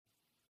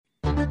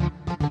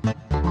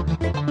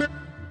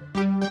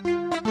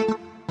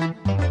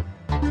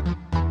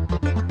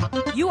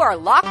are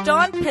Locked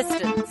On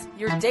Pistons,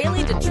 your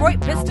daily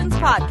Detroit Pistons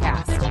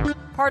podcast.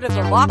 Part of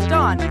the Locked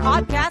On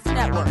Podcast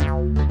Network,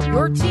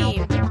 your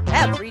team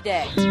every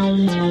day. Eddie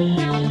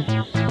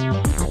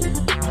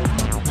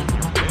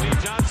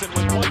Johnson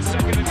with 1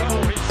 second to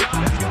go. His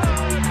shot is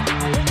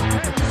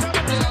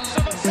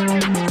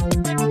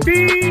good.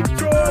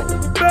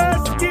 Detroit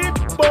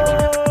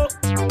basketball.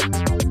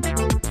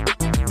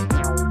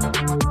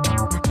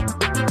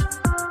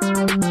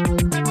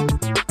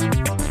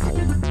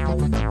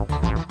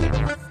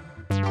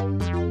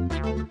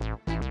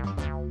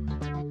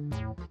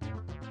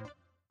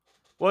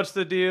 What's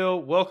the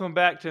deal? Welcome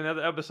back to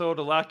another episode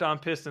of Locked On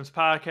Pistons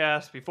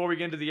podcast. Before we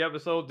get into the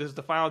episode, this is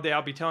the final day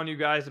I'll be telling you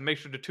guys to make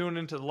sure to tune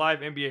into the live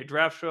NBA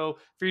draft show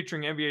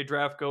featuring NBA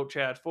draft GOAT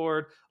Chad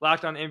Ford,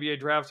 Locked On NBA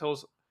draft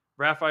host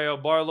Rafael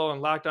Barlow,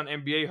 and Locked On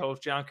NBA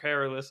host John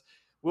Carolus.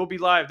 We'll be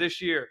live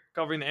this year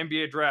covering the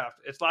NBA draft.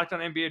 It's Locked On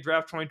NBA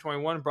Draft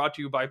 2021 brought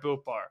to you by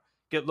Built Bar.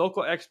 Get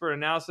local expert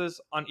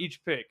analysis on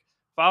each pick.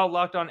 Follow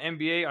Locked On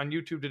NBA on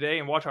YouTube today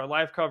and watch our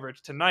live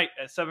coverage tonight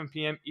at 7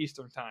 p.m.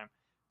 Eastern Time.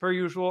 Per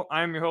usual,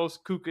 I am your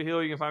host, Kuka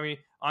Hill. You can find me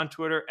on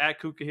Twitter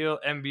at Kuka Hill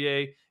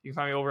NBA. You can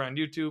find me over on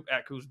YouTube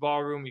at Koo's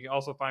Ballroom. You can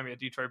also find me at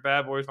Detroit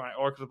Bad Boys, my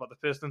articles about the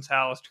Pistons.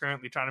 Hal is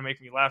currently trying to make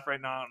me laugh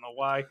right now. I don't know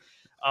why.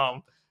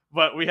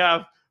 But we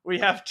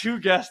have two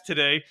guests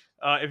today.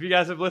 If you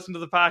guys have listened to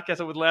the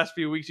podcast over the last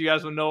few weeks, you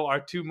guys will know our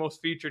two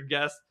most featured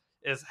guests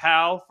is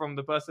Hal from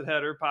the Busted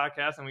Header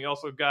podcast, and we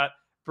also got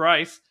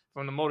Bryce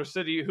from the Motor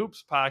City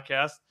Hoops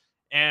podcast.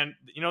 And,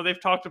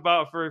 they've talked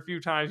about for a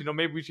few times,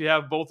 maybe we should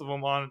have both of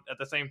them on at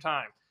the same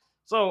time.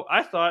 So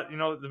I thought,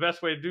 the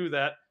best way to do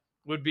that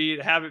would be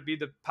to have it be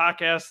the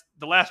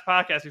last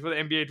podcast before the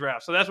NBA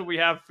draft. So that's what we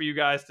have for you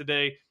guys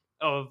today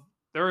of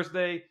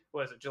Thursday.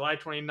 What is it, July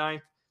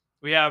 29th?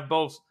 We have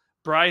both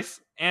Bryce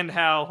and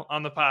Hal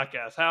on the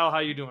podcast. Hal, how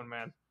you doing,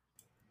 man?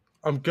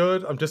 I'm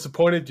good. I'm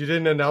disappointed you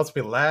didn't announce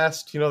me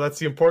last. That's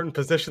the important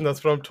position.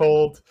 That's what I'm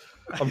told.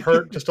 I'm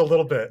hurt just a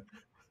little bit.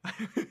 All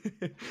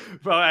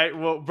right.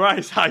 Well,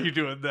 Bryce, how you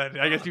doing then?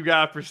 I guess you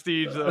got a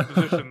prestige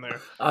position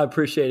there. I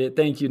appreciate it.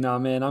 Thank you. Nah,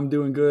 man, I'm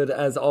doing good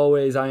as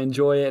always. I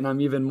enjoy it, and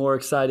I'm even more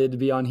excited to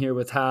be on here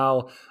with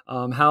Hal.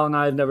 Hal and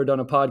I have never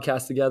done a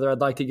podcast together. I'd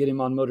like to get him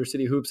on Motor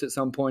City Hoops at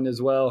some point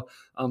as well.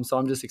 So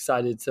I'm just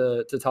excited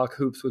to talk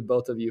hoops with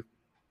both of you.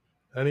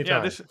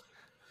 Anytime. Yeah,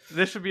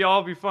 this should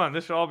all be fun.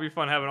 This should all be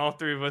fun having all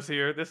three of us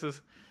here. This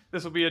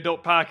will be a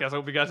dope podcast. I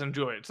hope you guys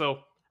enjoy it. So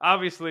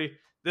obviously,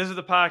 this is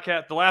the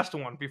podcast, the last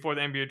one before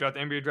the NBA draft.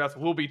 The NBA draft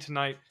will be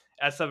tonight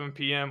at 7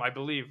 p.m., I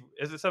believe.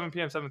 Is it 7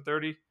 p.m.,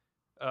 7:30?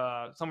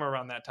 Somewhere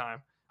around that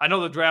time. I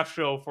know the draft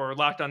show for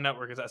Locked On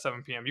Network is at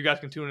 7 p.m. You guys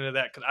can tune into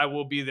that because I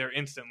will be there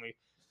instantly.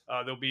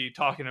 They'll be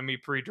talking to me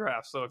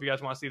pre-draft. So if you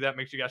guys want to see that,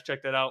 make sure you guys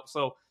check that out.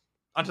 So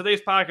on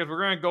today's podcast,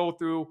 we're going to go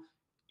through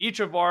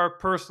each of our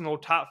personal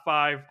top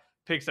 5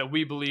 picks that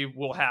we believe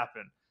will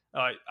happen.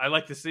 I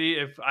like to see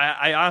if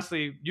I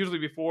honestly, usually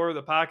before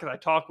the podcast, I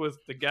talk with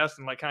the guests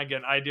and kind of get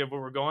an idea of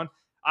where we're going.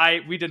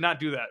 We did not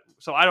do that.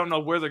 So I don't know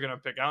where they're going to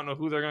pick. I don't know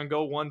who they're going to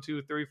go 1,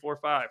 2, 3, 4,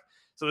 5.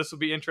 So this will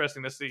be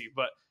interesting to see.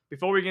 But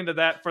before we get into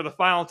that, for the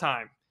final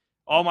time,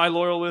 all my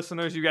loyal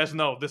listeners, you guys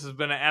know this has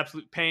been an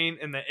absolute pain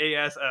in the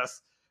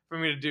ASS for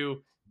me to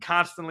do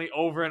constantly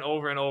over and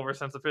over and over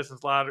since the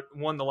Pistons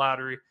won the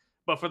lottery.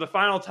 But for the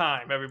final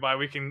time, everybody,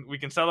 we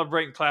can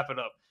celebrate and clap it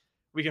up.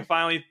 We can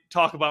finally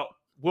talk about,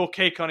 will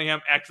Cade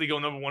Cunningham actually go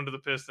number 1 to the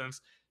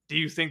Pistons? Do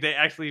you think they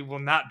actually will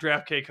not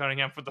draft Cade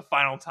Cunningham for the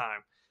final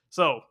time?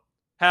 So,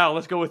 Hal,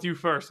 let's go with you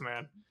first,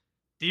 man.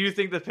 Do you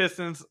think the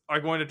Pistons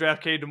are going to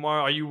draft Cade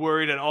tomorrow? Are you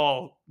worried at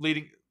all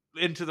leading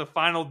into the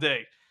final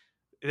day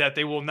that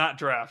they will not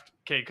draft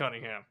Cade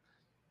Cunningham?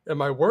 Am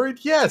I worried?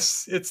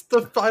 Yes. It's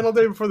the final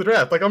day before the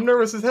draft. I'm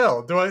nervous as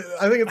hell.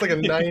 I think it's like a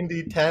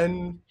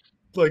 90-10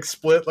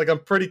 split. I'm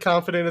pretty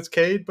confident it's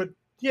Cade, but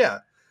yeah.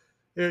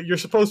 You're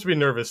supposed to be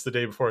nervous the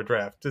day before a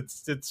draft.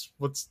 It's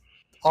what's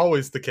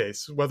always the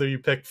case, whether you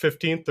pick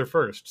 15th or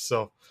 1st.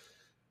 So,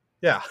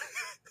 yeah.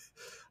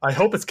 I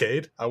hope it's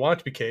Cade. I want it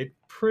to be Cade.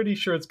 Pretty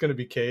sure it's going to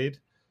be Cade.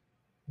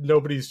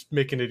 Nobody's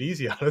making it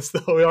easy on us,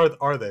 though,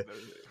 are they?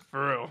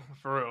 For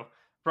real.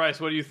 Bryce,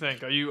 what do you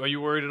think? Are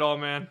you worried at all,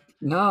 man?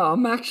 No,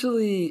 I'm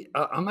actually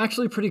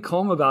pretty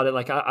calm about it.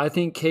 I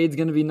think Cade's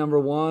going to be number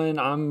 1.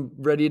 I'm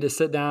ready to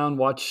sit down,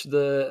 watch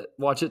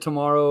it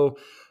tomorrow.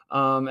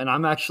 And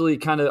I'm actually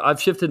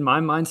I've shifted my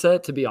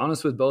mindset, to be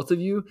honest with both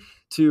of you,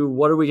 to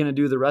what are we going to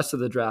do the rest of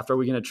the draft? Are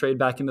we going to trade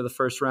back into the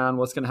first round?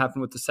 What's going to happen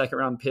with the second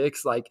round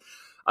picks?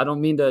 I don't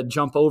mean to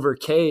jump over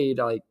Cade.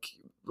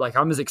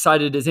 I'm as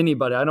excited as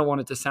anybody. I don't want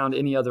it to sound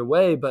any other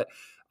way, but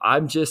I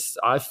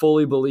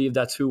fully believe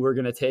that's who we're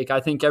going to take. I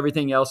think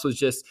everything else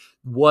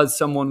was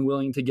someone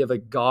willing to give a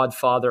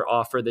Godfather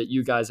offer that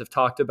you guys have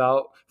talked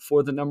about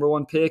for the number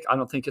 1 pick. I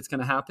don't think it's going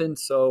to happen.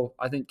 So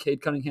I think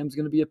Cade Cunningham's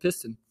going to be a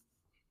Piston.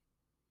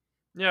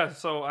 Yeah,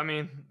 so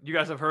you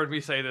guys have heard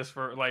me say this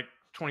for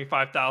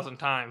 25,000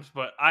 times,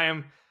 but I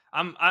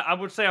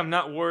would say I'm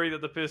not worried that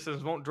the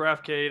Pistons won't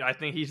draft Cade. I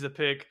think he's the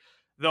pick.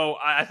 Though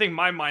I think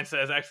my mindset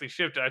has actually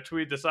shifted. I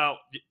tweeted this out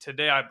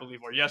today, I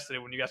believe, or yesterday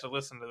when you guys are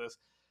listening to this.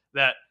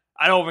 that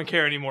I don't even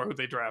care anymore who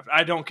they draft.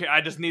 I don't care.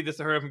 I just need this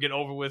to hurry up and get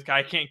over with.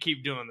 I can't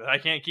keep doing this. I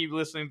can't keep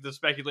listening to the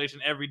speculation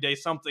every day.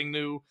 Something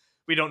new.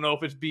 We don't know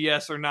if it's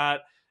BS or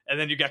not. And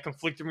then you got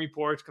conflicting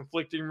reports,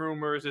 conflicting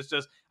rumors. It's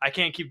just, I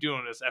can't keep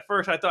doing this. At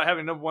first, I thought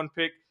having number 1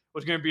 pick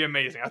was going to be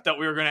amazing. I thought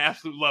we were going to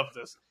absolutely love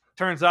this.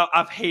 Turns out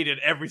I've hated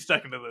every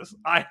second of this.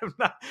 I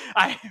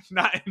have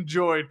not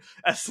enjoyed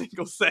a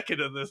single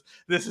second of this.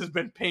 This has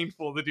been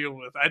painful to deal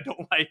with. I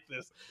don't like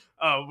this.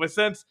 But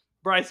since,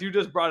 Bryce, you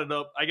just brought it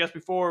up, I guess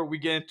before we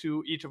get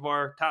into each of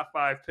our top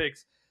 5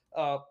 picks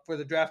for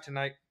the draft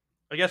tonight,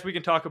 I guess we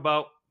can talk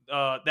about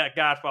that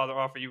Godfather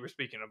offer you were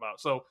speaking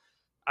about. So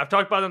I've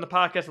talked about it on the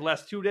podcast the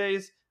last 2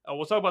 days.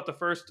 We'll talk about the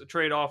first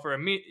trade offer.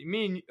 And me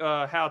and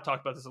Hal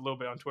talked about this a little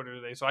bit on Twitter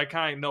today, so I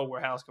kind of know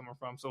where Hal's coming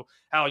from. So,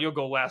 Hal, you'll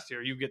go last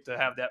here. You get to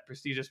have that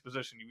prestigious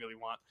position you really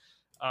want.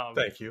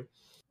 Thank you.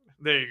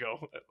 There you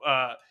go.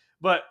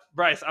 But,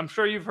 Bryce, I'm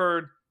sure you've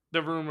heard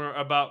the rumor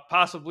about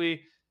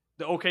possibly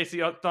the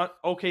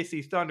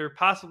OKC Thunder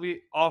possibly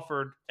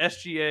offered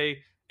SGA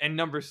and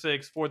number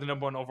 6 for the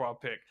number 1 overall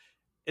pick.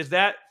 Is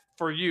that,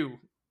 for you,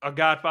 a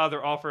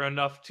Godfather offer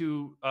enough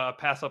to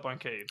pass up on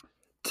Cade?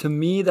 To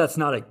me, that's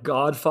not a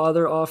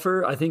Godfather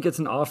offer. I think it's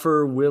an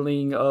offer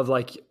willing of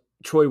like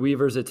Troy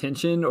Weaver's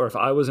attention, or if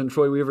I was in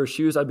Troy Weaver's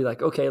shoes, I'd be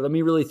like, okay, let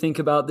me really think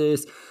about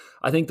this.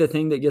 I think the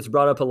thing that gets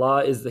brought up a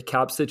lot is the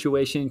cap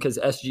situation, because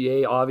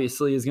SGA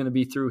obviously is going to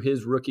be through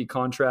his rookie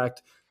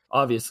contract,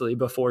 obviously,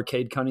 before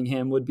Cade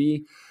Cunningham would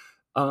be.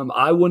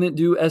 I wouldn't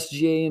do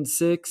SGA in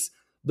 6.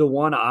 The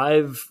one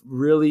I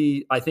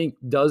think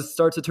does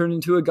start to turn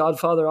into a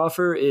Godfather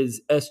offer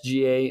is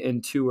SGA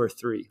in 2 or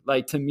 3.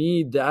 Like, to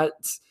me,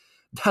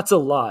 that's a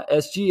lot.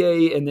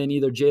 SGA and then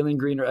either Jalen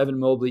Green or Evan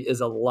Mobley is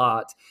a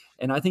lot.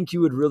 And I think you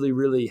would really,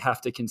 really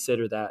have to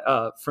consider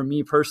that. For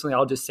me personally,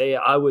 I'll just say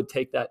I would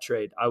take that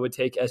trade. I would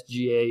take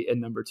SGA in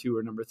number 2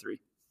 or number 3.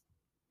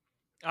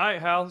 All right,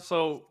 Hal.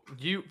 So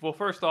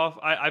first off,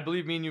 I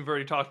believe me and you've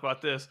already talked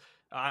about this.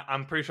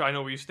 I'm pretty sure I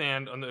know where you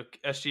stand on the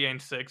SGA in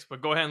 6,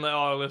 but go ahead and let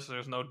all our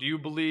listeners know. Do you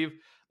believe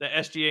that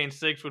SGA in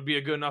 6 would be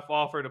a good enough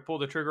offer to pull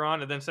the trigger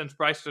on? And then since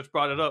Bryce just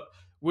brought it up,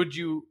 would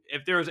you,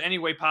 if there was any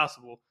way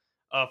possible,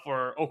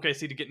 for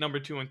OKC to get number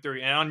 2 and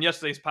 3. And on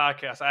yesterday's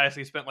podcast, I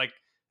actually spent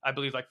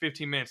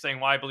 15 minutes saying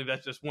why I believe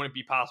that just wouldn't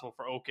be possible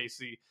for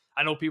OKC.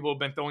 I know people have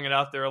been throwing it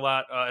out there a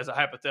lot as a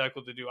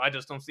hypothetical to do. I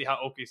just don't see how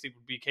OKC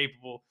would be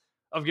capable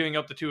of giving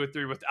up the 2 or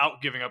 3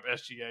 without giving up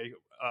SGA.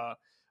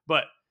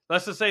 But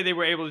let's just say they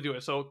were able to do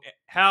it. So,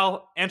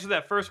 Hal, answer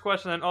that first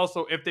question. And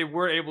also, if they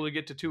were able to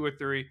get to 2 or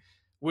 3,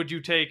 would you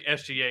take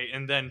SGA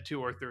and then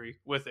 2 or 3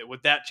 with it?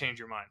 Would that change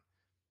your mind?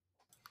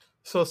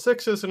 So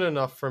 6 isn't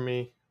enough for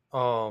me.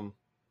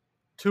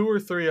 2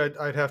 or 3,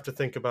 I'd have to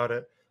think about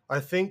it.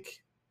 I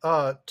think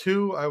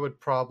 2 I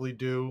would probably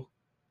do.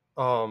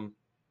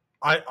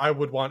 I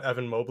would want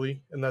Evan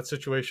Mobley in that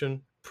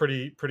situation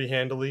pretty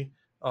handily.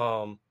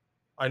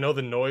 I know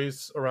the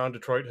noise around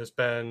Detroit has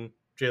been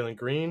Jalen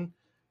Green,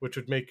 which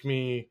would make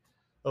me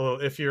a little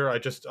iffier.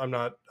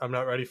 I'm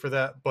not ready for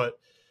that. But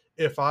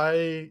if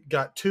I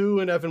got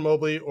 2 in Evan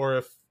Mobley, or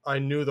if I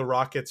knew the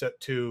Rockets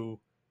at 2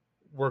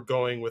 were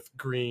going with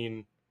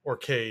Green or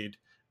Cade,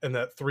 and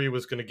that 3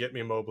 was going to get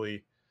me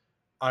Mobley,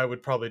 I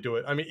would probably do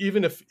it. I mean,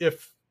 even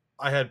if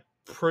I had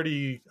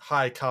pretty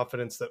high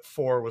confidence that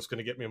 4 was going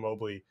to get me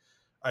Mobley,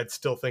 I'd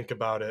still think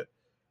about it.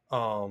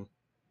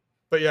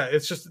 But yeah,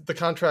 it's just the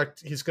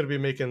contract. He's going to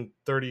be making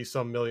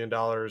 $30-some million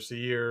a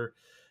year.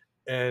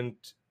 And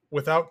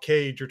without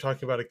Cade, you're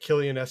talking about a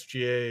Killian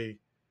SGA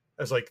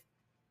as like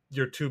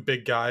your 2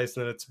 big guys.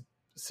 And then it's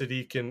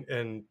Sadiq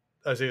and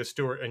Isaiah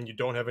Stewart, and you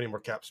don't have any more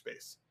cap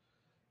space.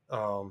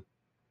 And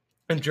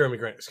Jeremy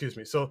Grant, excuse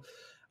me. So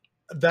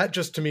that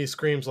just to me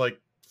screams like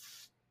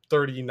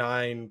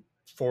 39,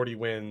 40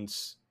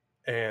 wins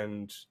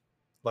and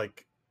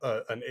like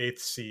an 8th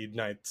seed,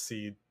 9th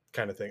seed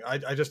kind of thing.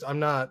 I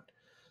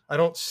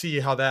don't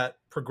see how that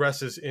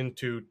progresses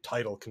into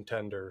title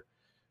contender.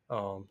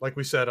 Like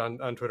we said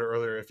on Twitter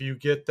earlier, if you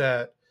get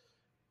that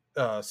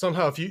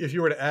somehow, if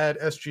you were to add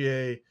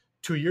SGA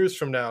 2 years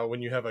from now,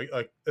 when you have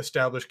a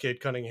established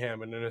Cade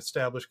Cunningham and an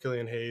established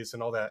Killian Hayes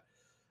and all that,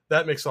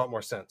 that makes a lot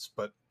more sense.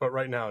 But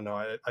right now, no,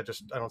 I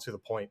don't see the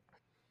point.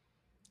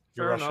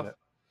 You're Fair rushing enough. it.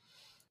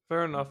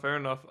 Fair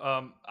enough.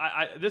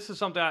 This is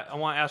something I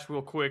want to ask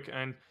real quick,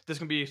 and this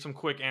can be some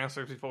quick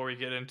answers before we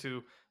get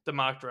into the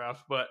mock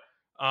draft. But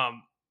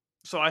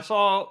so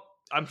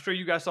I'm sure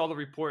you guys saw the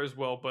report as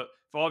well, but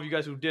for all of you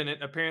guys who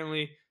didn't,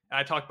 apparently,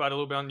 I talked about it a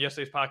little bit on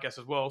yesterday's podcast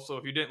as well. So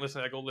if you didn't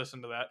listen to that, go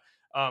listen to that.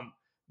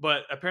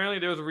 But apparently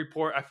there was a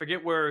report, I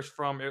forget where it's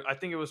from. I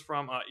think it was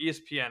from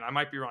ESPN. I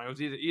might be wrong. It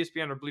was either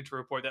ESPN or Bleacher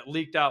Report that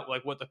leaked out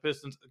like what the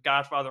Pistons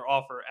Godfather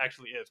offer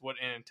actually is, what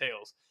it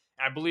entails.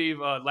 And I believe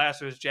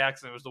Lazarus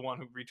Jackson was the one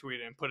who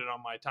retweeted and put it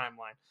on my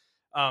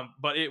timeline.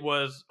 But it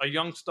was a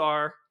young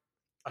star,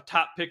 a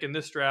top pick in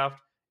this draft,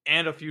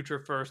 and a future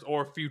first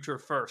or future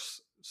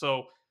first.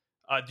 So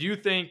do you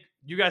think,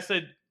 you guys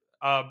said,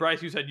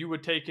 Bryce, you said you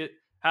would take it.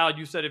 Hal,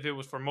 you said if it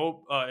was for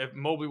if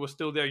Mobley was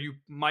still there, you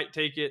might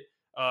take it.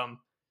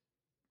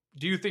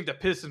 do you think the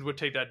Pistons would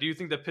take that? Do you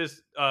think the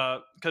Pistons,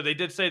 because they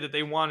did say that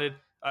they wanted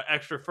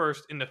extra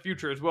first in the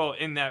future as well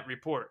in that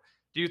report.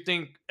 Do you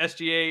think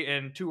SGA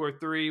and 2 or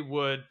 3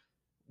 would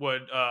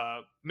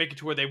make it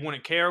to where they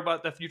wouldn't care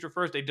about the future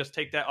first? They just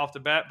take that off the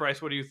bat.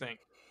 Bryce, what do you think?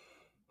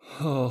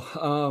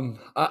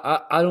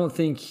 I don't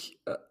think.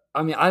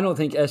 I don't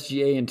think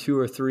SGA and 2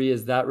 or 3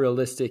 is that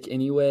realistic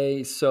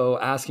anyway. So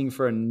asking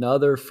for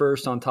another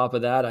first on top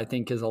of that, I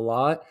think, is a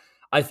lot.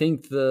 I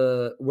think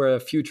where a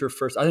future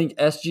first. I think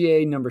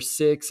SGA number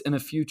 6 and a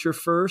future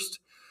first,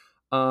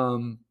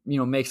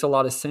 makes a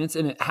lot of sense.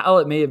 And Hal,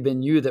 it may have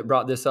been you that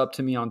brought this up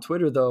to me on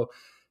Twitter, though.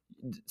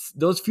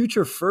 Those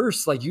future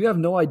firsts, like, you have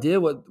no idea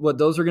what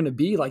those are going to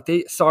be. Like,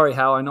 sorry,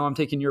 Hal, I know I'm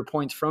taking your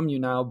points from you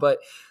now, but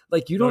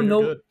like, you don't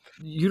know. Good.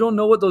 You don't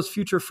know what those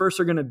future firsts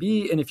are going to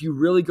be. And if you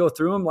really go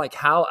through them, like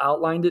Hal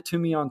outlined it to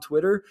me on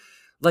Twitter,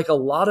 like, a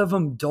lot of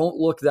them don't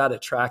look that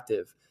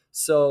attractive.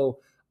 So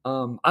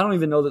I don't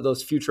even know that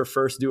those future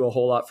firsts do a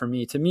whole lot for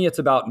me. To me, it's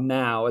about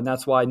now. And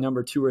that's why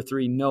number 2 or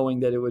 3,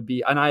 knowing that it would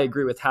be, and I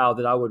agree with Hal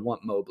that I would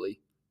want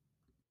Mobley.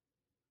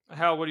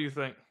 Hal, what do you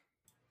think?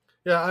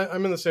 Yeah,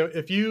 I'm in the same.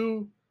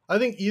 I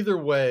think either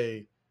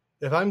way,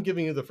 if I'm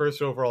giving you the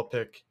first overall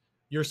pick,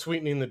 you're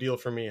sweetening the deal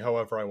for me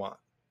however I want.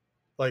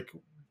 Like,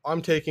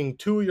 I'm taking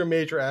 2 of your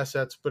major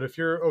assets, but if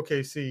you're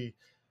OKC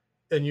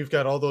and you've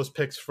got all those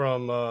picks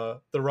from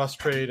the Russ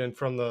trade and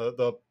from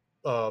the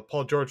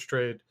Paul George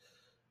trade,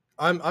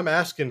 I'm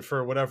asking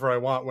for whatever I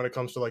want when it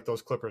comes to like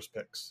those Clippers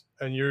picks,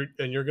 and you're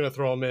going to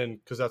throw them in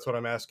because that's what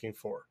I'm asking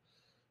for.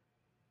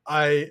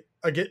 I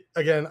get,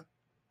 again,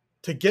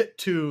 to get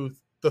to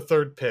the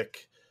 3rd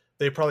pick,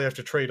 they probably have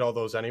to trade all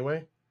those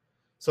anyway.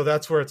 So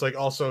that's where it's like,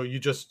 also, you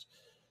just,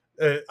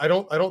 I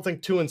don't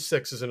think 2 and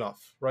 6 is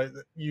enough, right?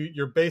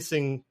 You're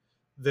basing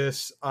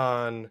this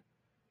on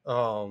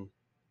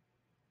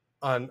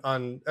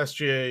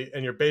SGA,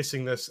 and you're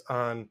basing this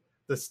on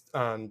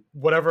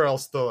whatever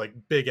else the like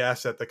big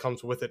asset that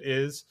comes with it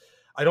is.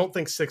 I don't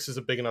think 6 is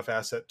a big enough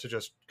asset to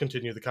just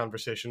continue the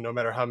conversation, no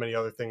matter how many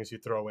other things you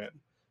throw in.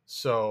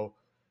 So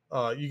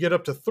you get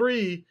up to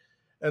 3.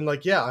 And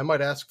like, yeah, I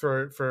might ask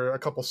for a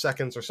couple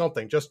seconds or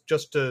something,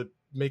 just to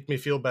make me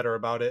feel better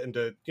about it, and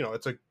to,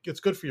 it's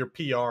good for your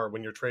PR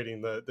when you're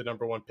trading the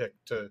number 1 pick,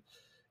 to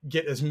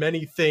get as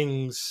many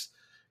things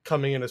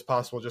coming in as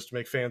possible, just to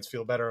make fans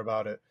feel better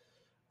about it.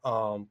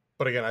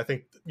 But again, I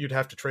think you'd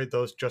have to trade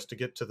those just to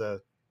get to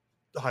the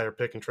higher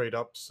pick and trade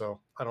up.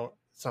 So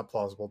it's not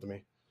plausible to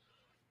me.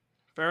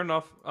 Fair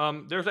enough.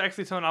 There's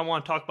actually something I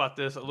want to talk about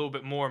this a little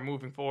bit more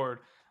moving forward.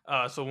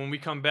 So when we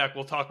come back,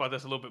 we'll talk about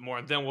this a little bit more,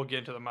 and then we'll get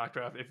into the mock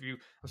draft. I'm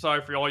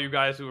sorry for all you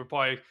guys who are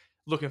probably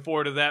looking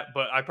forward to that,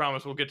 but I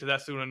promise we'll get to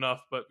that soon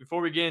enough. But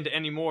before we get into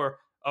any more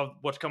of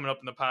what's coming up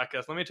in the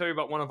podcast, let me tell you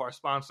about one of our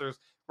sponsors,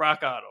 Rock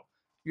Auto.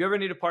 If you ever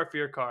need a part for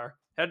your car,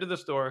 head to the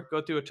store,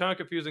 go through a ton of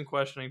confusing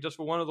questioning just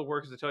for one of the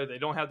workers to tell you they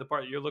don't have the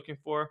part that you're looking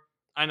for.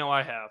 I know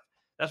I have.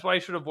 That's why you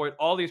should avoid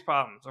all these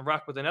problems and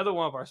rock with another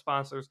one of our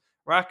sponsors,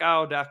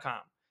 rockauto.com.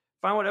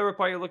 Find whatever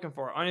part you're looking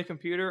for on your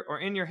computer or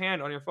in your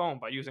hand on your phone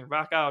by using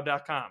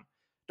rockauto.com.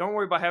 Don't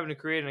worry about having to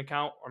create an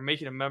account or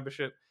making a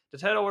membership.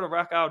 Just head over to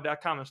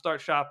rockauto.com and start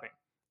shopping.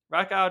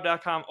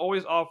 rockauto.com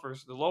always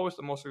offers the lowest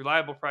and most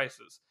reliable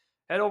prices.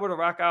 Head over to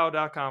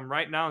rockauto.com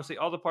right now and see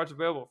all the parts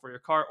available for your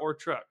car or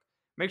truck.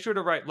 Make sure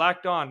to write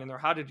Locked On in their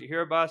How Did You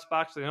Hear About Us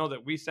box so they know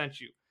that we sent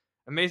you.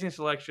 Amazing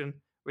selection,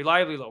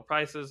 reliably low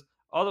prices,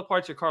 all the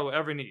parts your car will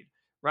ever need.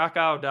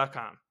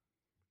 rockauto.com.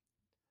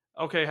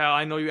 Okay, Hal,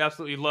 I know you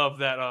absolutely love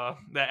that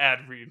ad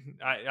read.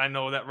 I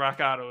know that Rock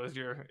Auto is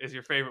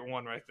your favorite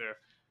one right there.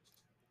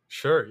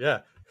 Sure, yeah.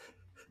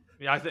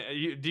 Yeah, I think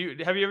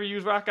have you ever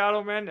used Rock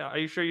Auto, man? Are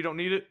you sure you don't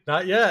need it?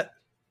 Not yet.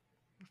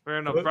 Fair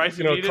enough. Bryce,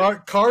 you need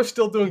car's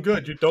still doing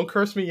good. You don't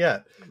curse me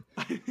yet.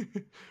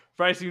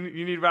 Bryce, you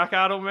need Rock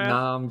Auto, man?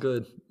 Nah, I'm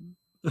good.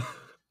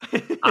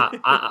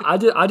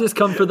 I just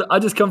come for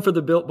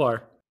the Built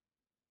Bar.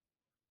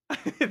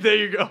 There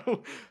you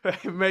go.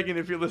 Megan,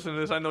 if you're listening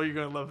to this, I know you're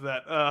going to love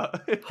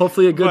that.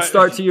 Hopefully a good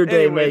start to your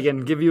day,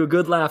 Megan. Give you a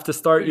good laugh to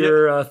start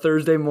your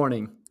Thursday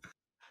morning.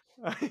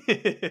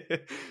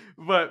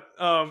 But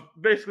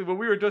basically what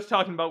we were just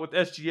talking about with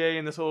SGA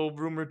and this whole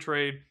rumor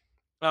trade,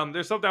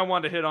 there's something I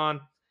wanted to hit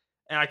on.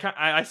 And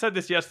I said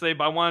this yesterday,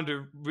 but I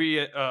wanted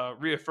to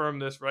reaffirm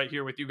this right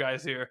here with you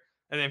guys here.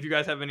 And then if you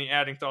guys have any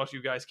adding thoughts,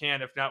 you guys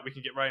can. If not, we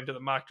can get right into the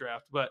mock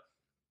draft. But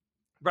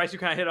Bryce, you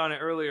kind of hit on it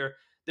earlier.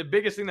 The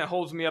biggest thing that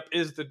holds me up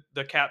is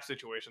the cap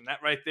situation. That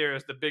right there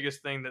is the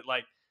biggest thing that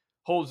like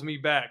holds me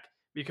back,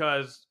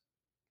 because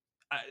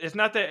it's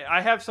not that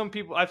I've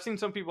seen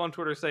some people on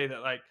Twitter say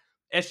that like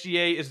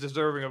SGA is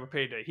deserving of a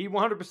payday. He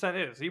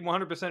 100% is. He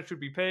 100%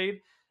 should be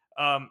paid.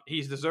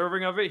 He's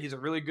deserving of it. He's a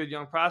really good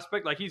young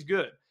prospect. Like, he's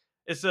good.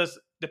 It's just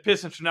the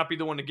Pistons should not be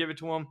the one to give it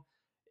to him.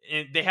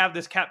 And they have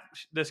this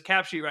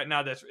cap sheet right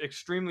now that's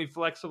extremely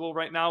flexible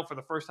right now for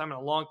the first time in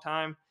a long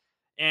time.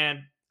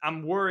 And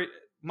I'm worried.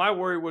 My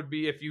worry would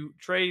be if you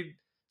trade,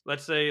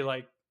 let's say,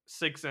 like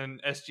 6 and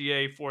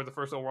SGA for the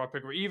first overall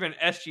pick, or even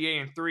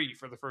SGA and 3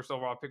 for the first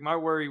overall pick. My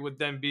worry would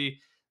then be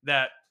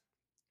that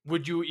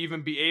would you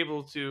even be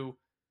able to?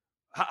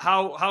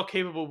 How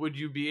capable would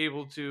you be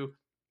able to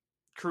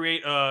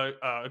create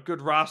a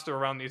good roster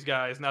around these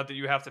guys? Now that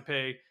you have to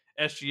pay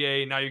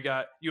SGA, now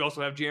you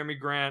also have Jeremy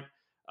Grant,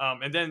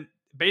 and then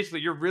basically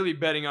you're really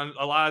betting on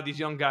a lot of these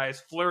young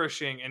guys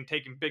flourishing and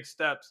taking big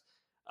steps.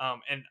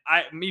 And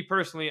me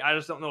personally, I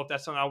just don't know if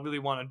that's something I really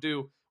want to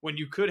do when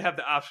you could have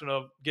the option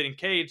of getting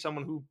Cade,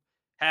 someone who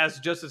has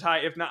just as high,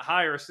 if not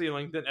higher,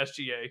 ceiling than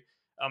SGA,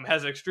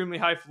 has an extremely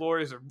high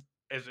floor,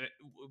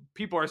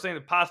 people are saying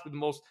that possibly the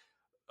most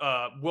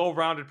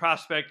well-rounded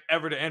prospect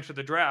ever to enter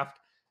the draft,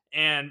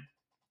 and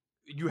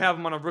you have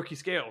them on a rookie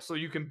scale. So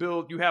you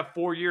have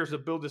 4 years to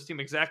build this team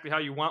exactly how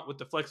you want with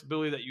the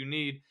flexibility that you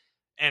need,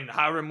 and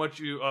however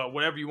much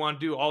whatever you want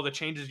to do, all the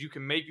changes you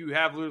can make, you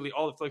have literally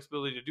all the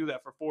flexibility to do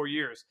that for 4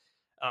 years.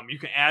 You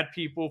can add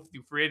people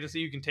through free agency.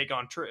 You can take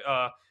on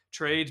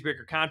trades,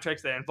 bigger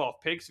contracts that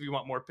involve picks. If you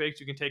want more picks,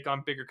 you can take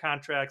on bigger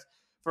contracts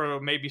for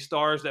maybe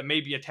stars that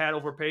may be a tad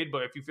overpaid,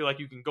 but if you feel like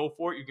you can go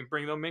for it, you can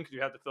bring them in because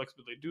you have the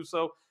flexibility to do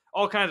so.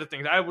 All kinds of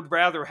things. I would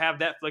rather have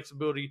that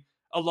flexibility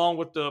along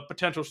with the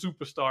potential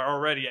superstar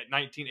already at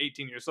 19,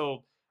 18 years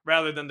old,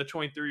 rather than the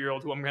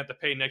 23-year-old who I'm going to have to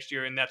pay next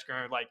year, and that's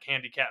going to like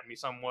handicap me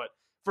somewhat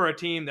for a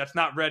team that's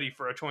not ready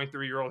for a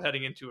 23-year-old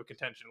heading into a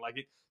contention.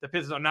 The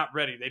Pistons are not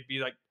ready. They'd be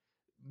like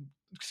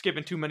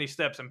skipping too many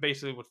steps and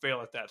basically would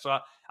fail at that. So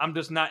I'm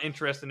just not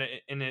interested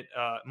in it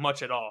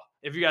much at all.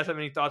 If you guys have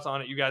any thoughts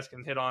on it, you guys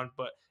can hit on,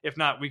 but if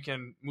not, we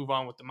can move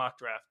on with the mock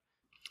draft.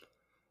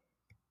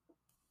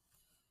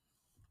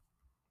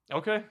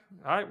 Okay.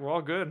 All right. We're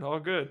all good. All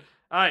good.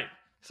 All right.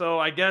 So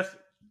I guess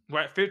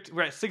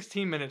we're at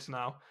 16 minutes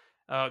now.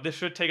 This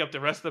should take up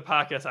the rest of the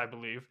podcast, I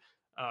believe.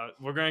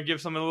 We're going to give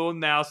some a little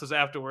analysis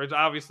afterwards.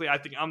 Obviously, I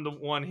think I'm the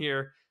one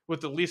here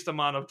with the least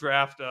amount of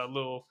draft,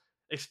 little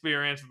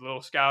experience,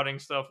 little scouting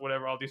stuff,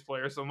 whatever, all these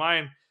players. So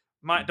mine,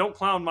 don't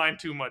clown mine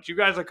too much. You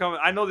guys are coming.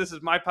 I know this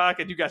is my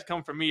pocket. You guys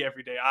come for me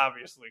every day,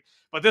 obviously.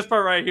 But this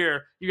part right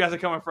here, you guys are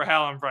coming for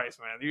Hal and Bryce,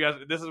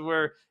 man. This is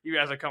where you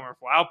guys are coming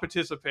for. I'll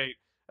participate.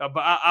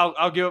 But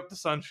I'll give up the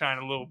sunshine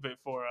a little bit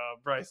for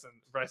Bryce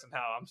and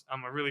Hal.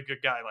 I'm a really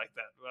good guy like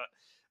that.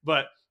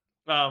 But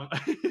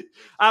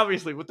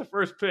obviously, with the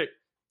first pick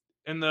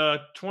in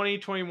the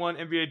 2021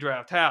 NBA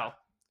draft, Hal,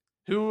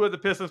 who are the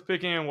Pistons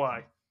picking and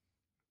why?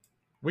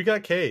 We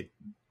got Cade.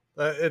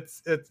 It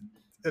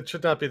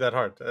should not be that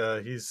hard.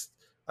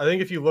 I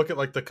think if you look at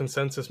like the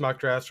consensus mock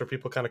drafts where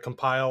people kind of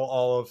compile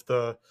all of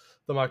the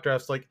mock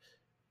drafts, like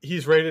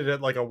he's rated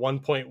at like a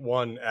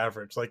 1.1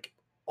 average. Like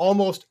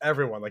almost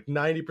everyone, like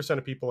 90%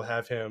 of people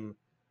have him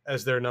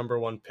as their number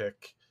one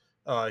pick.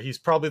 He's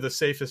probably the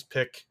safest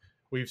pick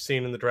we've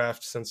seen in the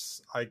draft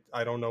since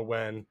I don't know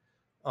when.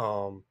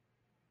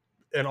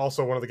 And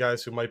also one of the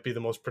guys who might be the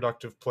most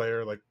productive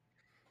player, like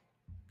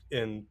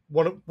in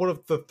one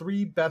of the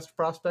three best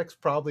prospects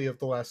probably of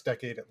the last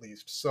decade at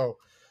least. So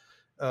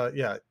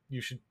yeah,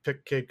 you should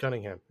pick Cade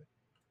Cunningham.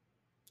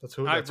 That's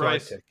who I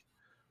pick.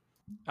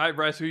 All right,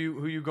 Bryce, who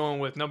you going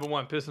with? Number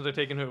one, Pistons are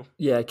taking who?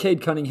 Yeah,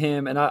 Cade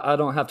Cunningham, and I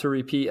don't have to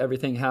repeat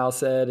everything Hal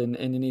said and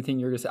anything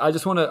you're going to say. I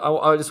just want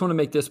to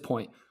make this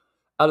point.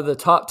 Out of the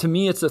top, to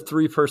me, it's a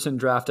 3-person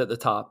draft at the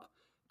top.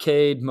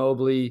 Cade,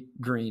 Mobley,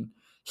 Green.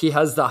 He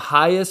has the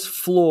highest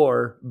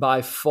floor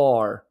by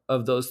far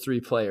of those 3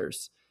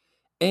 players.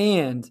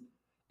 And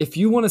if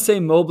you want to say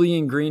Mobley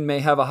and Green may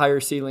have a higher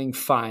ceiling,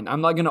 fine.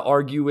 I'm not going to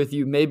argue with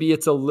you. Maybe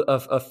it's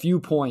a few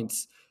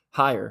points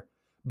higher.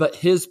 But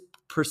his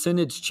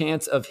percentage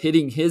chance of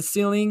hitting his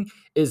ceiling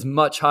is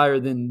much higher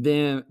than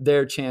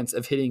their chance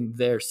of hitting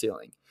their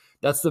ceiling.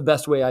 That's the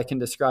best way I can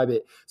describe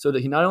it. So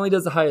that he not only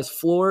does the highest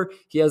floor,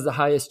 he has the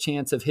highest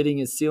chance of hitting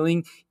his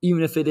ceiling,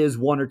 even if it is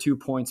 1 or 2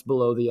 points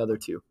below the other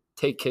 2.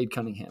 Take Cade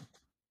Cunningham.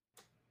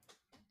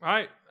 All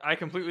right. I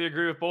completely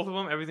agree with both of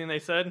them. Everything they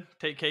said.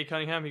 Take Cade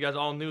Cunningham. You guys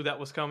all knew that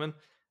was coming.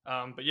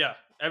 But yeah,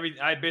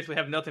 I basically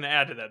have nothing to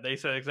add to that. They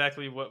said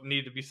exactly what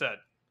needed to be said.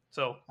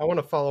 So I want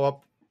to follow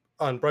up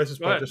on Bryce's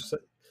point.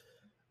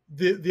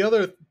 The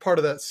other part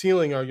of that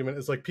ceiling argument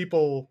is like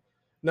people,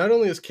 not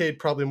only is Cade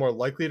probably more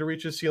likely to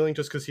reach his ceiling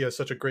just because he has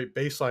such a great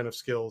baseline of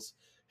skills,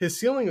 his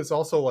ceiling is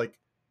also like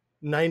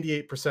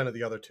 98% of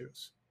the other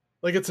twos.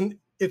 Like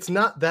it's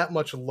not that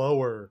much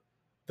lower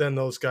than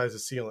those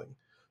guys' ceiling.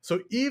 So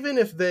even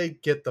if they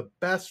get the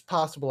best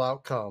possible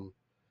outcome,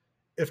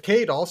 if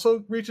Cade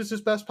also reaches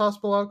his best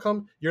possible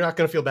outcome, you're not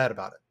going to feel bad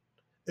about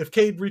it. If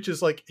Cade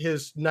reaches like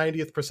his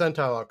 90th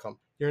percentile outcome,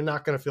 you're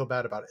not going to feel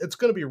bad about it. It's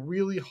going to be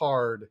really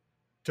hard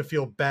to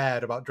feel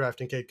bad about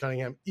drafting Cade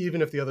Cunningham,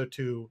 even if the other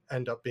two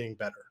end up being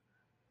better.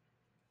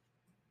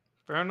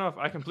 Fair enough.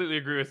 I completely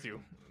agree with you.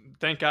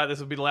 Thank God this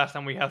will be the last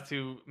time we have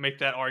to make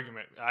that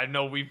argument. I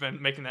know we've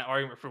been making that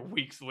argument for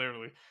weeks,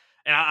 literally.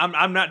 And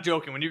I'm not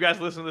joking. When you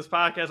guys listen to this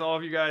podcast, all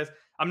of you guys,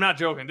 I'm not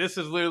joking. This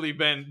has literally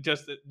been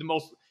just the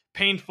most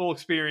painful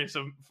experience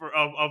of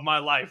my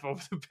life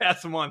over the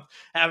past month,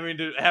 having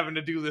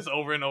to do this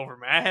over and over,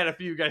 man. I had a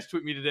few guys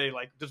tweet me today,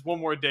 like, just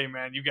one more day,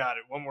 man. You got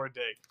it. One more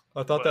day.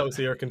 I thought that was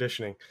the air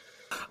conditioning.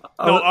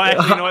 No,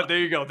 actually, you know what? There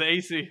you go. The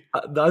AC.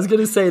 I was going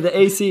to say the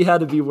AC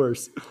had to be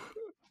worse.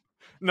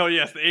 No,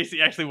 yes, the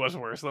AC actually was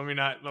worse. Let me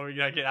not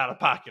get out of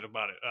pocket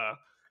about it.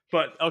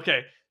 But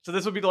okay, so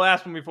this will be the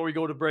last one before we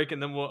go to break,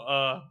 and then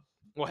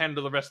we'll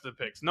handle the rest of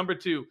the picks. Number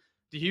 2,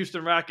 the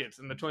Houston Rockets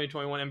in the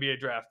 2021 NBA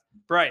Draft.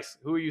 Bryce,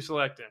 who are you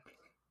selecting?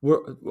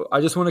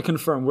 I just want to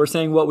confirm. We're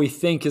saying what we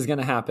think is going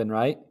to happen,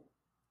 right?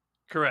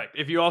 Correct.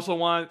 If you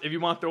want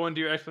to throw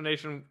into your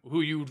explanation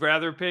who you'd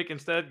rather pick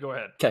instead, go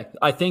ahead. Okay.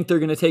 I think they're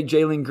going to take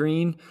Jalen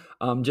Green,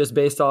 just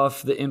based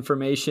off the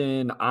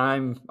information.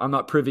 I'm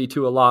not privy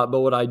to a lot, but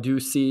what I do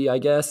see, I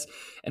guess,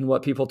 and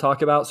what people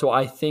talk about. So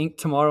I think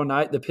tomorrow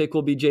night the pick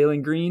will be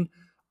Jalen Green.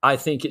 I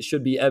think it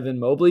should be Evan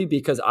Mobley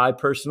because I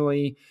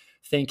personally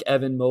think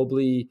Evan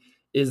Mobley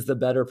is the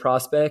better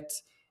prospect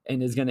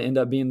and is going to end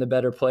up being the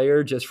better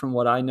player just from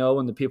what I know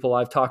and the people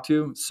I've talked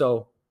to.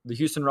 So the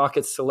Houston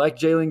Rockets select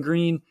Jalen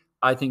Green.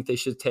 I think they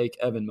should take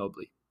Evan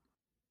Mobley.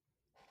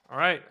 All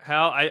right,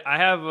 Hal, I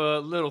have a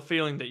little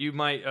feeling that you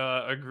might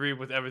agree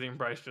with everything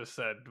Bryce just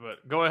said,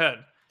 but go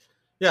ahead.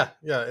 Yeah.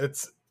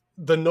 It's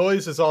the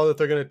noise is all that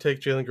they're going to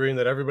take Jalen Green,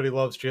 that everybody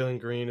loves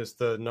Jalen Green as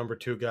the number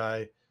 2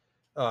 guy.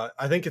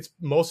 I think it's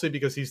mostly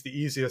because he's the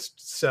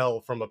easiest sell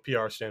from a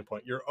PR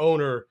standpoint. Your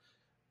owner,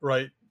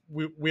 right?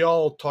 We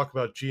all talk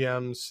about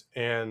GMs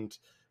and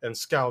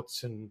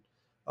scouts, and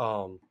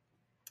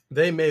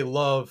they may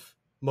love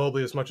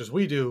Mobley as much as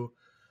we do,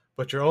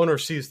 but your owner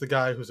sees the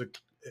guy who's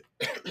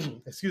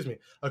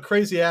a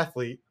crazy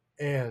athlete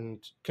and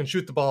can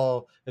shoot the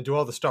ball and do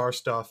all the star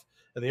stuff,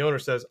 and the owner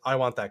says, I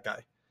want that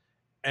guy.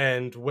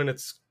 And when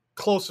it's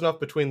close enough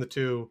between the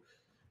two,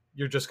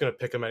 you're just going to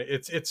pick him.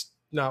 It's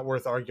not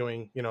worth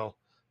arguing,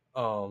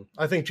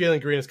 I think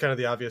Jalen Green is kind of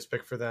the obvious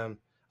pick for them.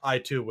 I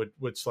too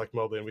would select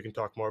Mobley, and we can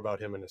talk more about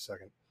him in a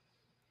second.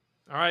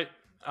 All right.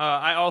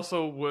 I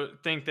also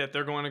would think that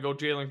they're going to go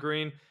Jalen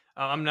Green.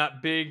 I'm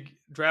not big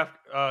draft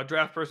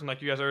person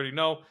like you guys already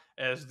know.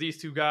 As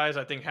these two guys,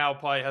 I think Hal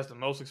probably has the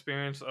most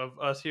experience of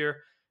us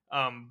here.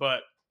 But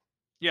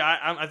yeah,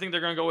 I think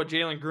they're going to go with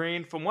Jalen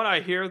Green. From what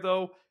I hear,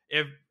 though,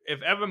 if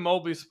Evan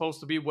Mobley is supposed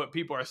to be what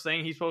people are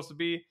saying he's supposed to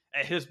be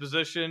at his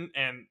position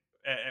and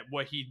at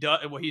what he's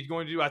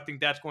going to do, I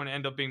think that's going to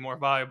end up being more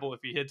valuable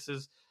if he hits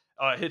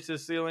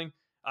his ceiling.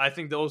 I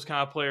think those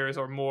kind of players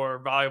are more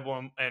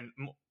valuable and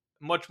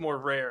much more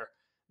rare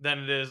than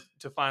it is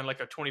to find like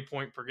a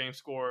 20-point per game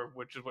scorer,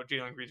 which is what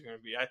Jalen Green's going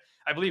to be.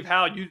 I believe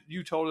Hal,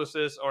 you told us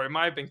this, or it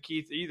might have been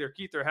Keith, either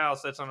Keith or Hal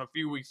said something a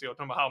few weeks ago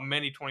talking about how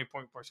many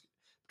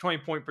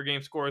 20-point per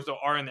game scorers there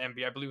are in the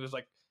NBA. I believe it was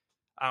like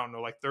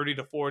 30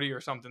 to 40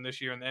 or something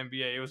this year in the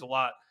NBA. It was a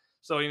lot.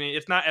 So I mean,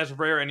 it's not as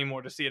rare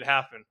anymore to see it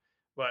happen.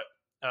 But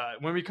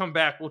when we come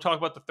back, we'll talk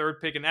about the third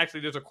pick. And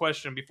actually, there's a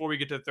question before we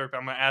get to the third pick.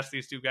 I'm going to ask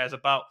these two guys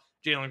about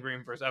Jalen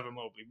Green versus Evan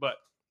Mobley. But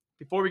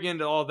before we get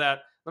into all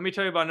that, let me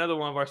tell you about another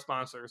one of our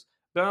sponsors,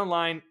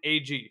 BetOnline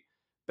AG.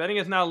 Betting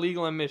is now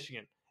legal in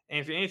Michigan, and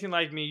if you're anything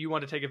like me, you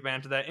want to take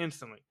advantage of that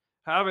instantly.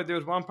 However, there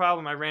was one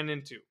problem I ran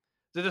into.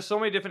 There's just so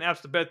many different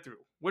apps to bet through.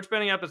 Which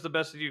betting app is the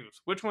best to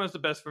use? Which one is the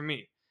best for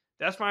me?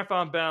 That's why I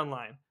found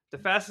BetOnline, the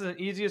fastest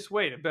and easiest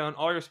way to bet on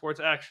all your sports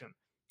action.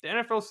 The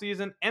NFL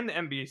season and the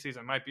NBA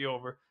season might be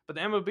over, but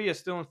the MLB is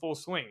still in full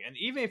swing, and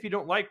even if you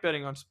don't like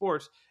betting on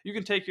sports, you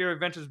can take your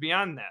adventures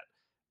beyond that.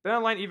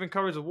 BetOnline even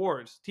covers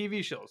awards,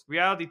 TV shows,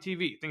 reality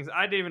TV, things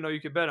I didn't even know you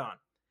could bet on.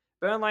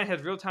 BetOnline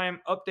has real-time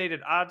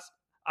updated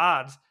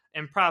odds,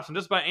 and props on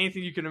just about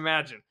anything you can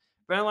imagine.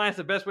 BetOnline is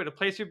the best way to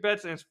place your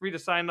bets, and it's free to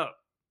sign up.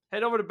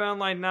 Head over to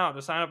BetOnline now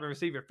to sign up and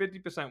receive your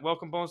 50%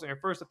 welcome bonus on your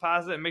first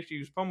deposit, and make sure you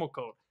use promo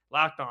code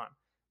LOCKEDON.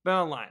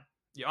 BetOnline,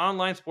 your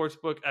online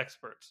sportsbook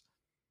experts.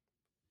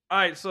 All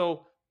right,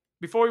 so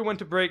before we went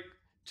to break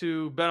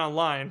to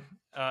BetOnline,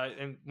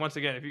 and once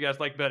again, if you guys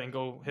like betting,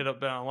 go hit up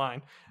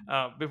BetOnline.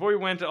 Before we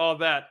went to all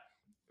that,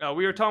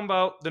 we were talking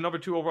about the number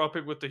 2 overall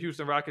pick with the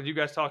Houston Rockets. You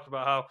guys talked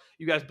about how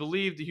you guys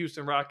believe the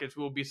Houston Rockets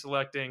will be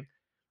selecting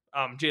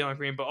Jalen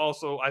Green, but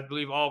also I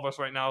believe all of us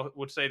right now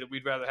would say that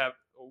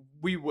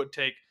we would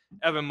take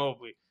Evan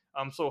Mobley.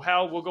 So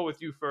Hal, we'll go with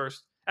you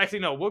first. Actually,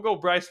 no, we'll go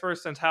Bryce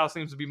first since Hal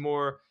seems to be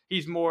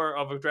he's more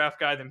of a draft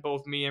guy than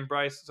both me and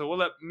Bryce. So we'll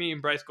let me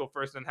and Bryce go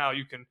first, and Hal,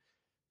 you can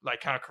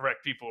like kind of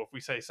correct people if we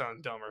say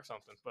something dumb or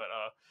something. But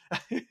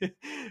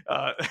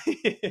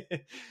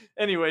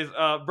anyways,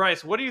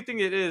 Bryce, what do you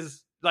think it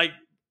is? Like,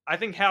 I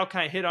think Hal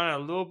kind of hit on it a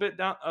little bit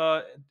down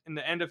in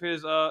the end of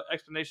his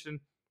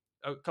explanation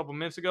a couple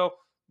minutes ago.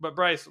 But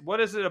Bryce,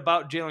 what is it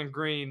about Jalen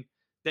Green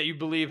that you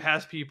believe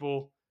has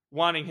people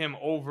wanting him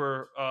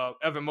over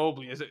Evan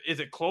Mobley? Is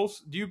it close?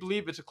 Do you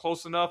believe it's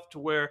close enough to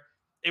where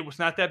it was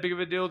not that big of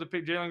a deal to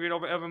pick Jalen Green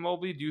over Evan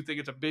Mobley? Do you think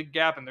it's a big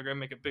gap and they're going to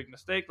make a big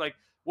mistake? Like,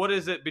 what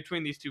is it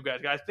between these two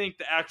guys? I think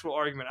the actual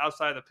argument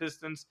outside of the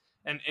Pistons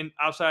and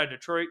outside of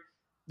Detroit,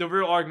 the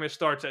real argument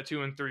starts at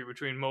 2 and 3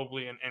 between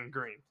Mobley and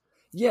Green.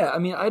 Yeah, I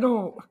mean, I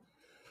don't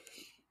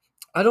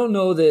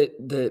know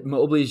that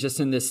Mobley is just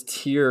in this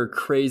tier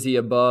crazy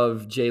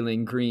above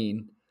Jalen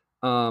Green.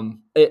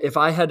 If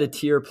I had a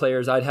tier of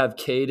players, I'd have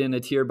Cade in a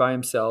tier by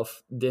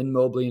himself, then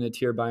Mobley in a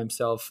tier by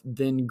himself,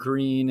 then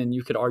Green, and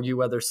you could argue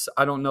whether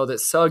I don't know that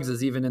Suggs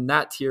is even in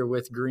that tier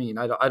with Green.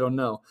 I don't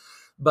know,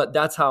 but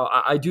that's how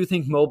I do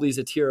think Mobley's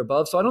a tier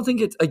above. So I don't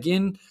think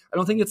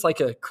it's like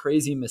a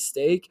crazy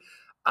mistake.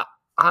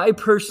 I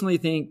personally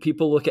think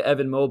people look at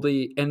Evan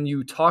Mobley and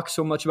you talk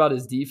so much about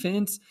his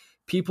defense,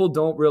 people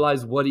don't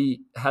realize what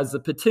he has the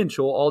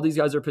potential. All these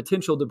guys are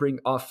potential to bring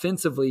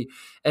offensively,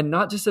 and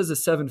not just as a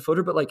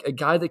 7-footer, but like a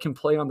guy that can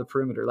play on the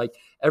perimeter. Like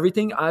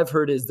everything I've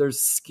heard is there's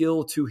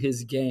skill to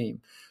his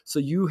game. So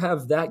you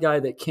have that guy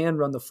that can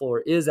run the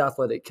floor, is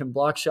athletic, can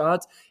block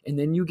shots, and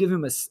then you give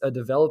him a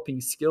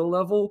developing skill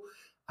level.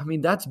 I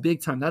mean, that's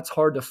big time. That's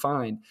hard to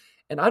find.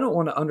 And I don't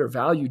want to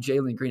undervalue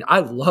Jalen Green. I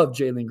love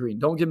Jalen Green.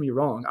 Don't get me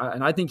wrong.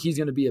 And I think he's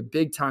going to be a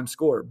big-time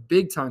scorer.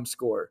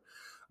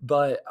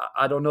 But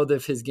I don't know that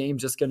if his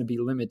game's just going to be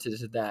limited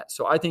to that.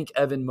 So I think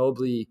Evan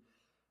Mobley,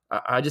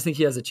 I just think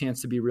he has a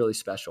chance to be really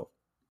special.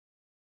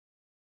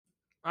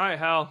 All right,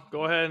 Hal,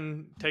 go ahead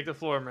and take the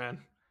floor, man.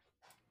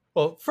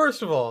 Well,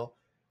 first of all,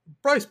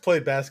 Bryce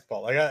played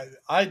basketball. Like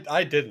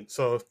I didn't.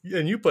 So,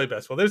 and you played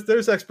basketball.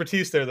 There's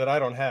expertise there that I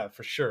don't have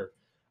for sure.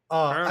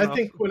 I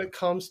think when it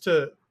comes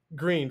to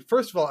Green,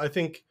 first of all, I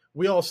think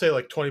we all say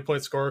like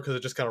 20-point scorer because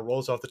it just kind of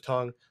rolls off the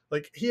tongue.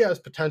 Like he has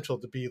potential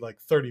to be like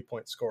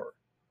 30-point scorer,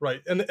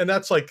 right? And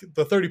that's like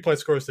the 30-point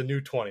scorer is the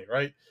new 20,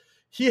 right?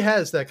 He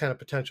has that kind of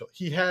potential.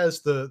 He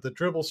has the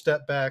dribble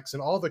step backs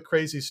and all the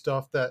crazy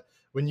stuff that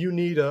when you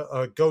need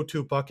a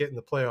go-to bucket in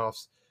the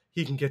playoffs,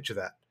 he can get you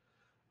that.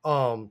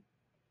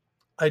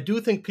 I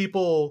do think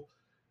people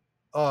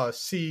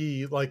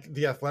see like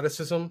the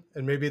athleticism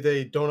and maybe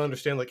they don't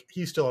understand like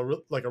he's still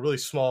a really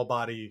small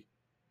body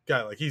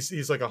guy. Like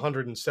he's like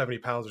 170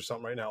 pounds or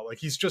something right now. Like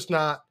he's just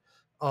not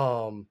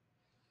I'm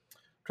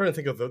trying to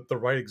think of the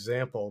right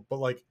example, but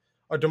like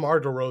a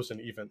DeMar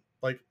DeRozan even.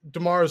 Like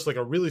DeMar is like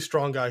a really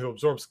strong guy who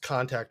absorbs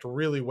contact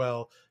really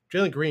well.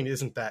 Jalen Green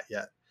isn't that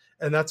yet.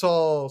 And that's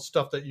all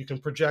stuff that you can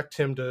project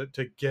him to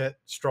get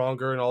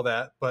stronger and all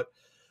that. But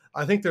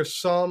I think there's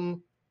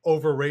some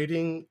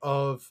overrating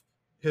of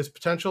his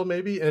potential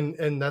maybe.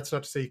 And that's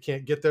not to say he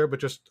can't get there, but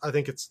just I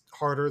think it's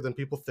harder than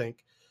people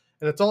think.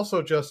 And it's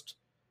also just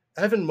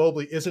Evan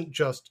Mobley isn't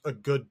just a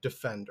good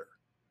defender.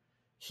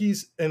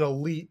 He's an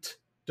elite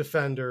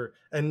defender,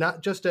 and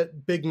not just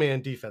at big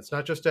man defense,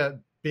 not just at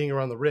being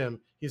around the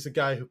rim. He's a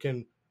guy who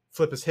can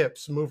flip his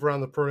hips, move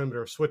around the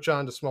perimeter, switch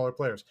on to smaller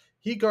players.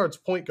 He guards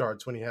point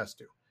guards when he has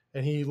to,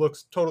 and he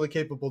looks totally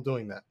capable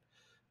doing that.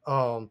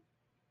 And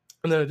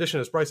then in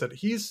addition, as Bryce said,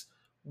 he's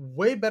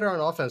way better on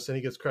offense than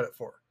he gets credit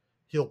for.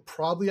 He'll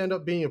probably end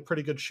up being a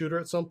pretty good shooter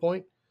at some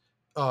point.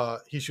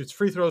 He shoots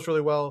free throws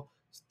really well.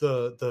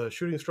 The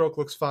shooting stroke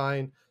looks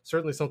fine.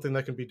 Certainly something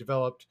that can be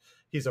developed.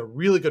 He's a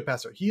really good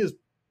passer. He is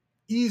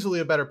easily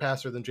a better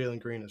passer than Jalen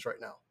Green is right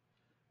now.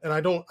 And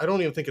I don't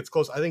even think it's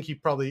close. I think he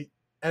probably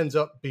ends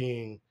up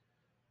being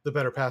the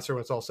better passer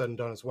when it's all said and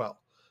done as well.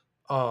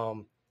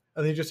 And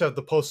then you just have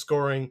the post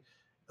scoring.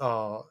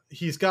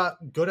 He's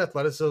got good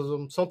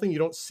athleticism. Something you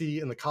don't see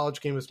in the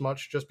college game as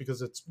much just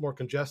because it's more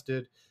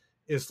congested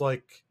is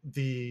like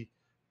the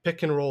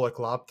pick and roll, like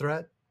lob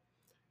threat.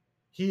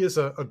 He is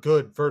a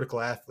good vertical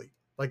athlete.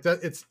 Like that,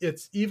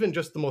 it's even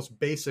just the most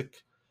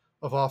basic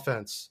of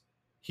offense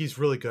he's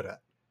really good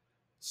at.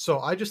 So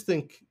I just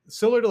think,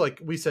 similar to like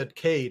we said,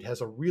 Cade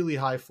has a really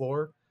high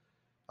floor.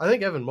 I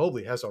think Evan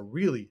Mobley has a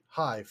really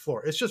high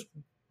floor. It's just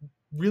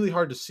really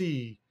hard to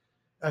see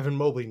Evan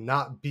Mobley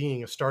not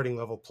being a starting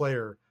level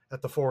player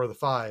at the 4 or the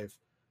 5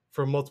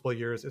 for multiple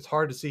years. It's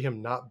hard to see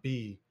him not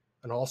be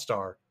an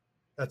all-star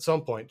at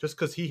some point just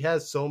because he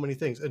has so many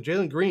things. And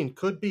Jalen Green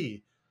could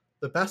be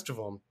the best of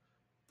them,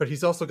 but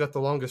he's also got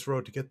the longest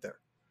road to get there.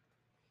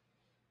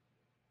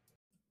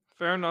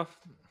 Fair enough.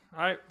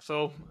 All right,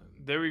 so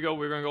there we go.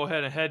 We're going to go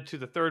ahead and head to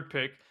the third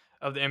pick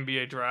of the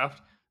NBA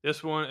draft.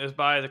 This one is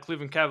by the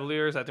Cleveland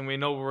Cavaliers. I think we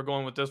know where we're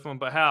going with this one,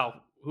 but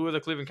Hal, who are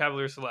the Cleveland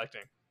Cavaliers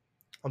selecting?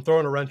 I'm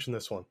throwing a wrench in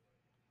this one.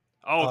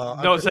 Oh,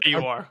 don't say you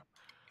are.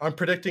 I'm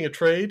predicting a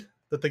trade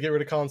that they get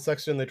rid of Colin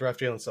Sexton and they draft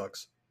Jalen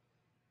Suggs.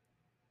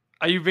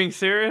 Are you being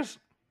serious?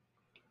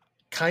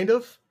 Kind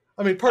of.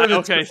 I mean, part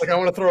of it's like I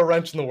want to throw a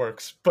wrench in the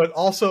works, but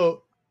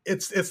also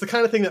it's the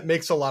kind of thing that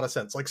makes a lot of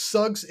sense. Like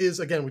Suggs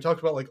is, again, we talked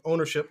about like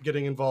ownership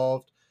getting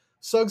involved.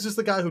 Suggs is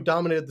the guy who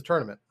dominated the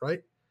tournament,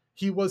 right?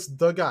 He was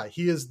the guy.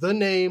 He is the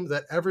name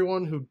that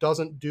everyone who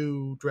doesn't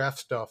do draft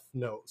stuff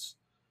knows.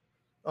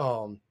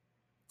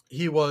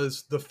 He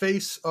was the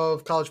face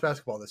of college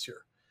basketball this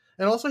year.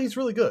 And also he's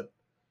really good.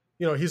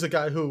 You know, he's a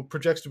guy who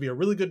projects to be a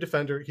really good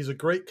defender. He's a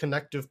great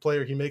connective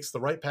player. He makes the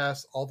right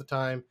pass all the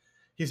time.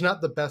 He's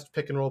not the best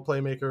pick and roll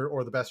playmaker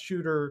or the best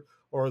shooter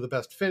or the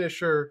best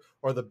finisher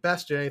or the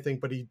best at anything,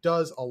 but he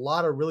does a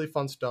lot of really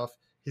fun stuff.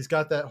 He's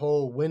got that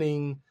whole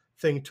winning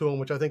thing to him,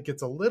 which I think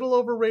gets a little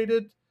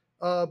overrated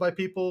by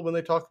people when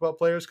they talk about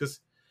players, because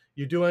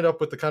you do end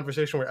up with the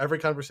conversation where every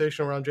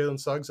conversation around Jalen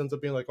Suggs ends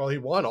up being like, well, he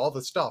won all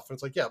this stuff. And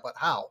it's like, yeah, but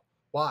how?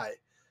 Why?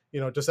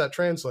 You know, does that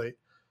translate?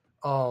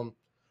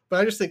 But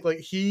I just think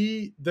like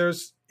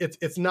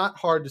it's not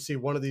hard to see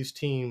one of these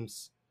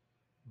teams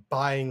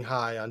buying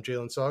high on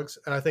Jalen Suggs.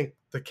 And I think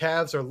the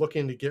Cavs are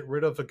looking to get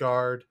rid of a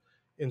guard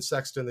in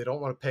Sexton. They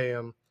don't want to pay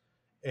him.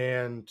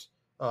 And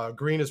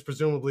Green is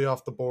presumably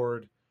off the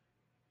board.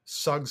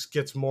 Suggs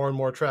gets more and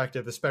more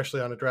attractive,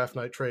 especially on a draft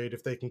night trade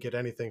if they can get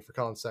anything for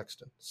Colin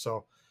Sexton.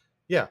 So,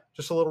 yeah,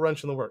 just a little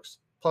wrench in the works.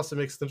 Plus, it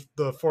makes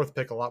the fourth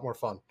pick a lot more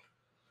fun.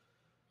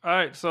 All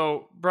right,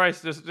 so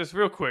Bryce, just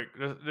real quick,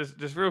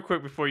 just real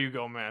quick before you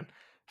go, man.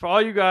 For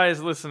all you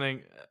guys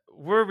listening,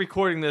 we're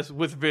recording this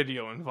with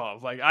video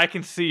involved. Like, I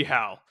can see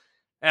Hal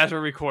as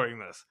we're recording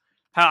this.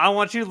 Hal, I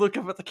want you to look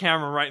up at the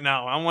camera right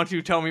now. I want you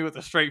to tell me with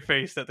a straight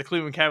face that the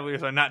Cleveland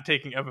Cavaliers are not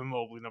taking Evan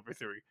Mobley, number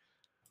 3.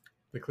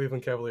 The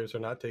Cleveland Cavaliers are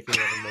not taking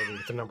Evan Mobley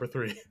with the number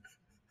 3.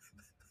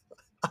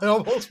 I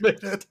almost made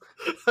it.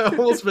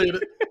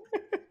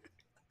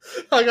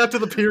 I got to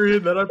the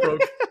period that I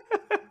broke.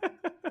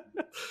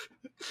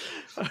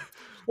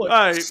 Look,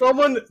 right.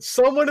 Someone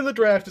in the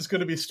draft is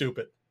going to be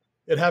stupid.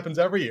 It happens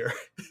every year.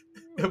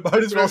 It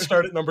might as well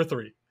start at number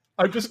 3.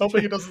 I'm just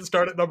hoping it doesn't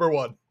start at number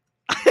 1.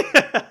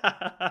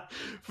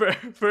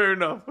 Fair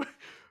enough.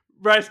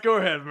 Bryce, go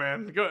ahead,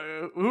 man.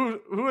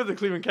 Who are the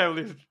Cleveland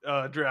Cavaliers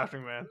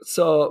drafting, man?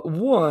 So,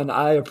 one,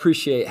 I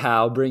appreciate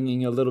Hal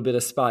bringing a little bit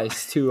of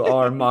spice to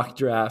our mock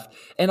draft.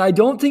 And I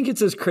don't think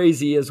it's as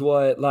crazy as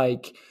what,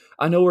 like,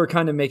 I know we're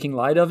kind of making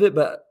light of it,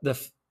 but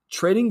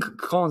trading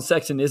Colin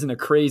Sexton isn't a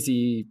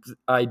crazy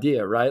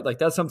idea, right? Like,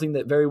 that's something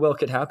that very well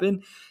could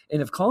happen.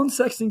 And if Colin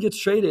Sexton gets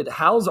traded,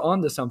 Hal's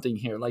onto something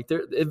here. Like,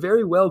 it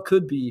very well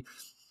could be.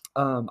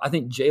 I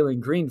think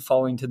Jalen Green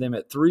falling to them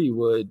at 3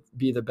 would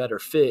be the better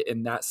fit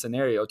in that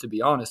scenario, to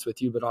be honest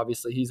with you. But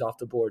obviously, he's off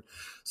the board.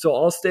 So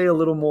I'll stay a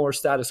little more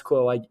status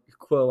quo,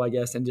 I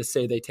guess, and just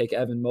say they take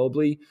Evan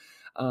Mobley.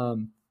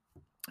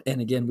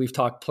 And again, we've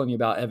talked plenty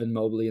about Evan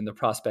Mobley and the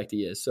prospect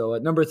he is. So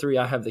at number 3,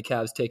 I have the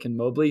Cavs taking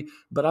Mobley,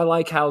 but I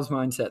like Hal's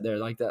mindset there.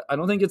 Like that, I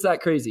don't think it's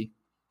that crazy.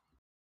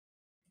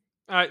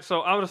 All right,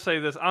 so I'm going to say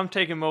this. I'm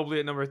taking Mobley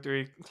at number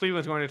 3.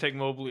 Cleveland's going to take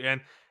Mobley,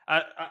 and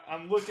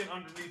I'm looking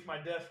underneath my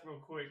desk real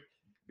quick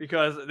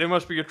because there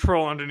must be a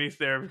troll underneath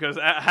there because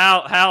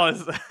Hal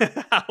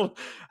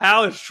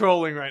is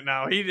trolling right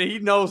now. He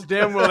knows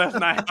damn well that's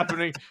not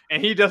happening,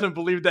 and he doesn't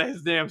believe that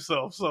his damn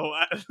self. So,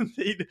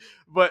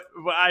 but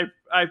I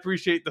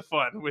appreciate the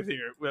fun with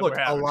here. Look,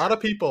 a lot of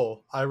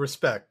people I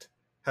respect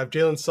have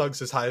Jalen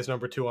Suggs as high as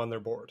number 2 on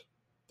their board.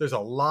 There's a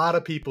lot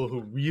of people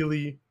who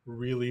really,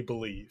 really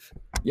believe.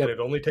 Yep. And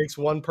it only takes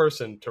one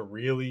person to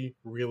really,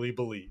 really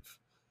believe.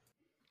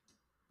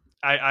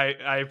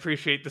 I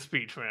appreciate the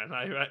speech, man.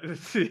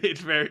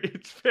 It's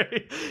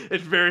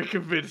very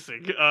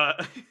convincing.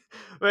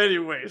 But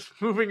anyways,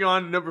 moving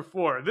on to number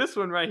 4. This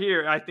one right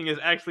here, I think, is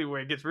actually where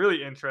it gets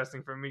really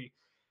interesting for me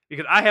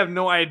because I have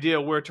no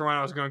idea where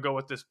Toronto is going to go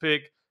with this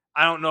pick.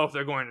 I don't know if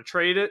they're going to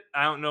trade it.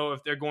 I don't know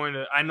if they're going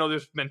to. I know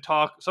there's been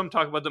some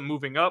talk about them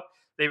moving up.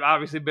 They've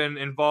obviously been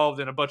involved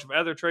in a bunch of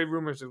other trade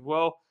rumors as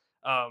well.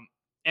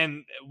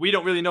 And we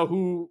don't really know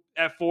who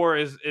at 4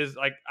 is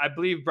like. I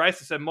believe Bryce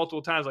has said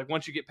multiple times, like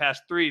once you get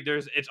past 3,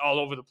 it's all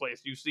over the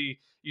place. You see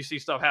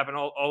stuff happen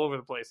all over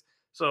the place.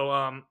 So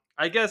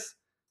I guess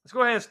let's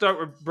go ahead and start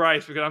with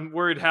Bryce because I'm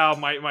worried Hal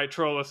might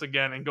troll us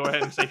again and go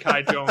ahead and say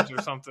Kai Jones or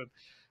something.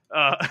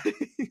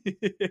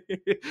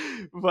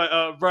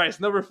 But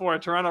Bryce, number 4,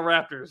 Toronto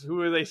Raptors. Who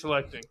are they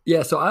selecting?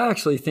 Yeah, so I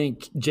actually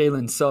think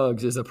Jalen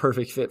Suggs is a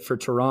perfect fit for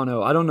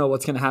Toronto. I don't know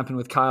what's going to happen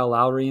with Kyle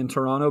Lowry in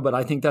Toronto, but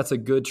I think that's a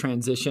good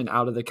transition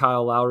out of the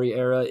Kyle Lowry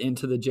era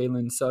into the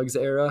Jalen Suggs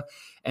era.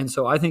 And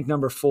so I think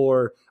number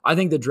 4, I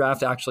think the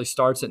draft actually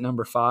starts at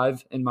number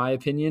 5, in my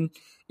opinion,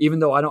 even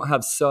though I don't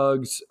have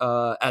Suggs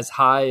as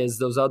high as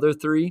those other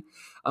 3.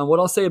 What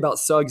I'll say about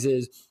Suggs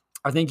is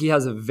I think he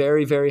has a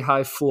very, very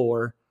high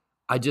floor.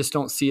 I just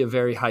don't see a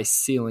very high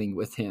ceiling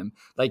with him.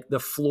 Like the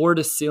floor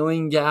to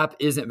ceiling gap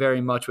isn't very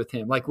much with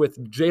him. Like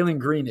with Jalen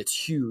Green,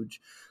 it's huge.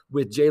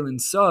 With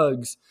Jalen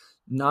Suggs,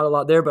 not a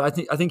lot there, but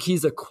I think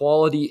he's a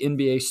quality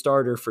NBA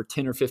starter for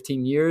 10 or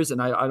 15 years,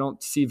 and I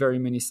don't see very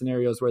many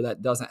scenarios where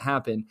that doesn't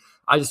happen.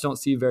 I just don't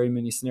see very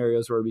many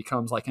scenarios where it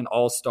becomes like an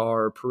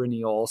all-star,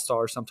 perennial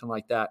all-star, or something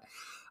like that.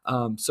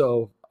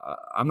 So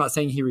I'm not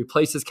saying he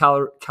replaces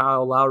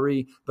Kyle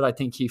Lowry, but I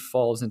think he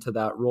falls into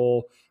that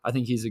role. I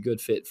think he's a good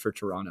fit for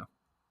Toronto.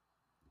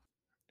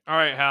 All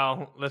right,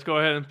 Hal, let's go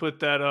ahead and put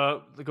that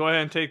up. Go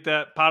ahead and take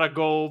that pot of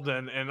gold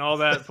and all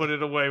that, put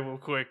it away real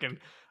quick, and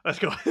let's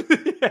go.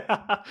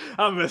 Yeah,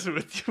 I'm messing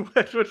with you.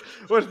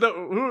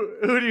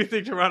 Who do you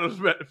think Toronto's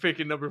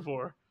picking number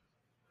 4?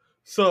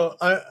 So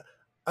I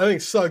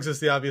think Suggs is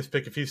the obvious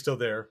pick if he's still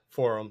there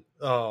for him.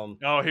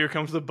 Oh, here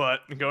comes the butt.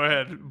 Go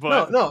ahead.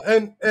 But No,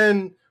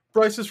 and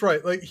Bryce is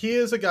right. Like he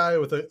is a guy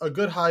with a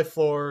good high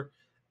floor.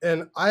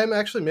 And I am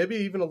actually maybe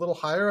even a little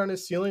higher on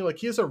his ceiling. Like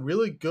he is a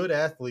really good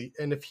athlete,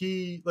 and if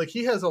he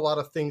has a lot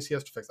of things he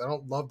has to fix. I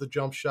don't love the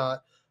jump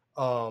shot.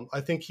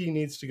 I think he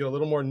needs to get a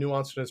little more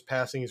nuanced in his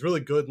passing. He's really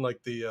good in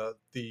like the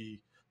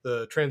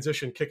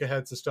transition kick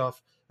aheads and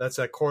stuff. That's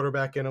that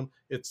quarterback in him.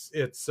 It's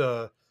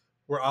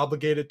we're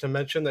obligated to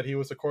mention that he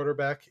was a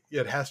quarterback.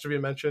 It has to be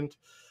mentioned.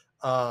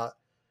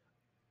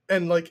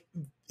 And like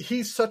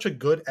he's such a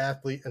good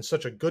athlete and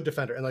such a good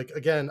defender. And like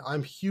again,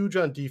 I'm huge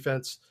on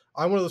defense.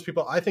 I'm one of those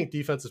people. I think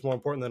defense is more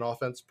important than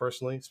offense,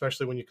 personally,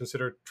 especially when you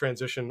consider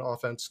transition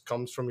offense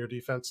comes from your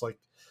defense. Like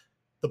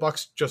the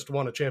Bucks just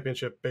won a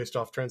championship based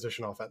off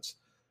transition offense.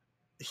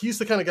 He's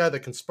the kind of guy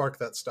that can spark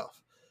that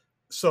stuff.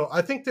 So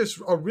I think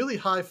there's a really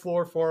high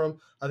floor for him.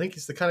 I think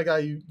he's the kind of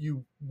guy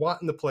you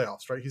want in the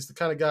playoffs, right? He's the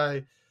kind of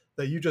guy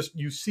that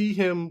you see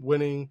him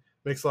winning,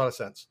 makes a lot of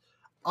sense.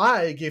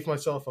 I gave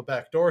myself a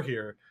backdoor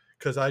here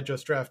because I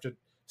just drafted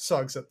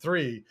Suggs at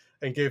 3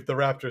 and gave the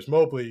Raptors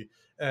Mobley.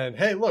 And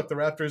hey, look, the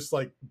Raptors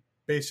like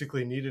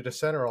basically needed a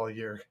center all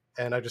year,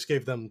 and I just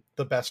gave them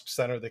the best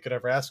center they could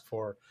ever ask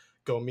for.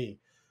 Go me.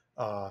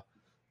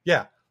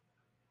 Yeah.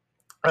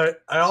 I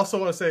also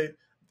want to say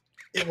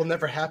it will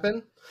never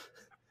happen.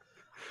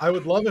 I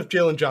would love if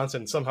Jalen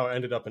Johnson somehow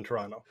ended up in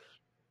Toronto.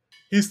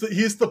 He's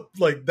the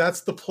like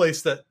that's the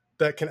place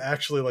that can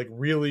actually like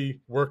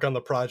really work on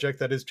the project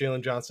that is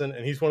Jalen Johnson,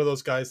 and he's one of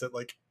those guys that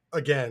like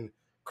again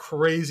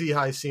crazy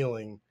high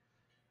ceiling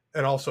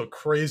and also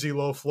crazy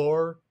low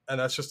floor, and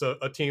that's just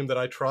a team that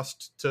I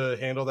trust to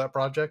handle that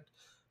project.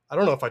 I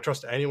don't know if I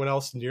trust anyone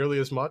else nearly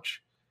as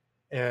much,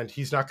 and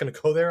he's not going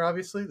to go there.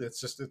 Obviously,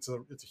 it's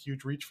a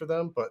huge reach for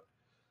them, but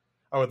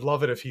I would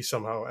love it if he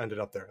somehow ended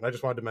up there, and I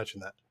just wanted to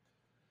mention that.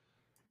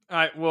 All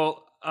right.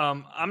 Well,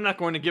 I'm not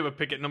going to give a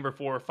pick at number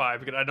 4 or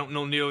 5 because I don't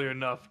know nearly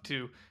enough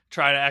to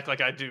try to act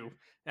like I do.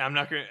 And I'm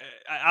not going to.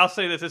 I'll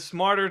say this: it's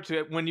smarter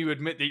to when you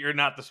admit that you're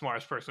not the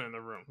smartest person in the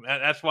room.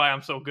 That's why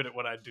I'm so good at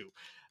what I do.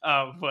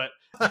 But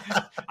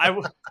I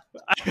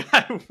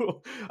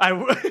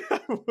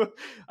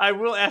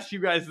will ask you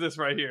guys this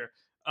right here.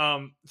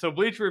 So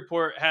Bleacher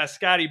Report has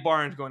Scotty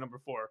Barnes going number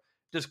 4.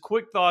 Just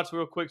quick thoughts,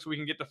 real quick, so we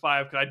can get to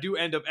 5. Because I do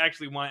end up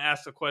actually want to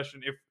ask the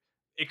question. If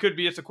it could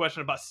be just a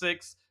question about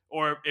 6.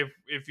 Or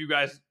if you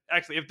guys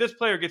actually, if this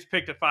player gets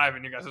picked at 5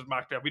 in your guys'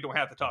 mock draft, we don't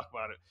have to talk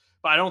about it.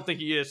 But I don't think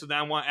he is, so then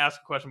I want to ask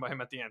a question about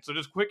him at the end. So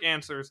just quick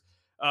answers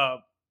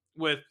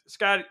with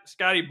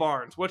Scotty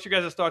Barnes. What's your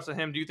guys' thoughts on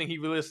him? Do you think he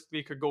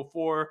realistically could go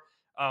 4?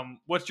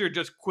 What's your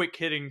just quick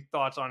hitting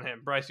thoughts on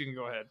him? Bryce, you can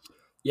go ahead.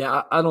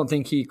 Yeah, I don't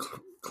think he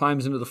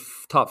climbs into the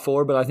top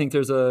 4, but I think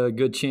there's a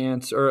good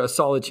chance or a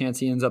solid chance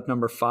he ends up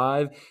number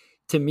 5.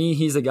 To me,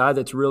 he's a guy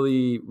that's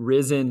really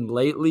risen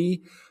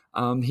lately.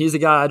 He's a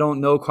guy I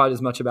don't know quite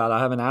as much about. I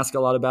haven't asked a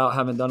lot about,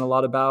 haven't done a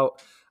lot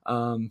about.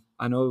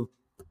 I know,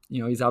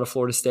 he's out of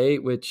Florida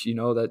State, which,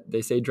 that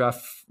they say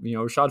draft,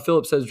 Rashad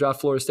Phillips says draft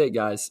Florida State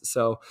guys.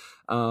 So,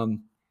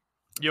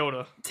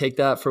 Yoda. Take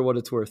that for what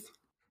it's worth.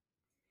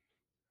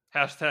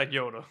 Hashtag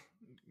Yoda.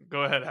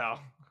 Go ahead, Hal.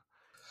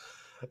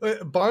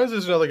 Barnes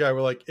is another guy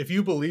where like, if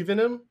you believe in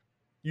him,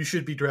 you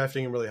should be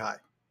drafting him really high.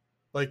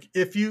 Like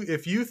if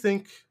you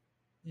think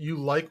you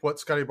like what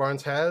Scotty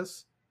Barnes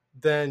has,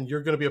 then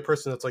you're going to be a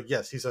person that's like,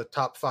 yes, he's a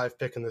top 5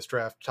 pick in this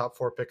draft, top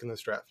 4 pick in this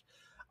draft.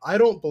 I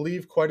don't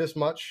believe quite as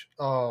much.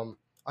 I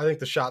think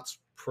the shot's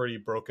pretty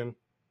broken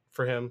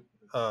for him.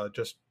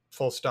 Just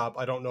full stop.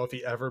 I don't know if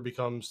he ever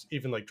becomes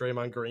even like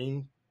Draymond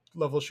Green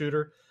level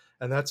shooter.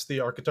 And that's the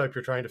archetype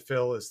you're trying to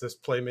fill, is this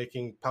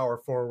playmaking power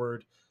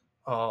forward.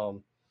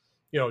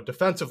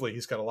 Defensively,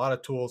 he's got a lot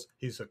of tools.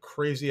 He's a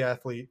crazy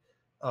athlete.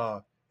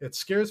 It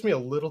scares me a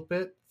little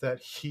bit that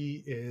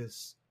he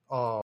is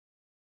one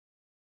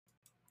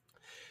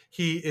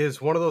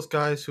of those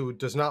guys who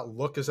does not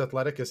look as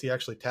athletic as he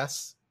actually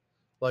tests.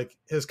 Like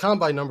his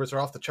combine numbers are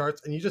off the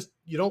charts, and you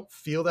don't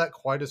feel that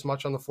quite as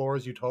much on the floor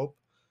as you'd hope.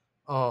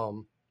 But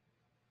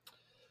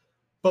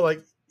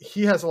like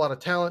he has a lot of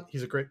talent.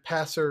 He's a great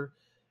passer.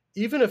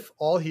 Even if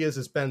all he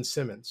is Ben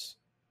Simmons,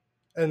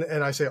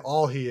 and I say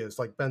all he is,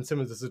 like Ben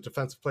Simmons is a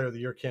defensive player of the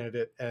year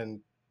candidate,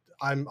 and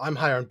I'm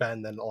higher on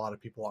Ben than a lot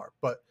of people are.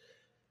 But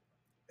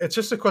it's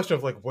just a question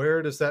of like,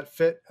 where does that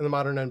fit in the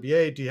modern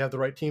NBA? Do you have the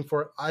right team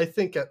for it? I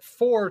think at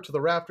 4 to the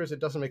Raptors, it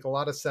doesn't make a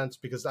lot of sense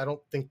because I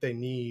don't think they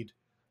need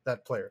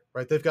that player,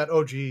 right? They've got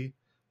OG,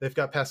 they've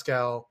got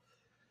Pascal.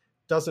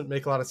 Doesn't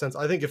make a lot of sense.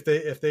 I think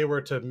if they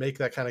were to make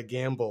that kind of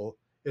gamble,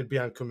 it'd be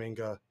on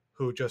Kuminga,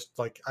 who just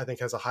like I think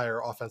has a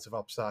higher offensive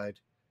upside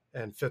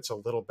and fits a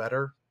little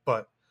better.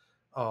 But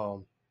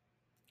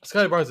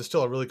Scotty Barnes is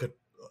still a really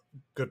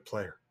good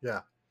player.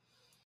 Yeah.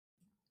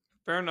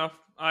 Fair enough.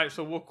 All right,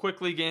 so we'll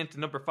quickly get into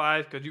number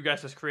 5 because you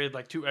guys just created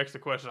like 2 extra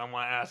questions I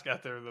want to ask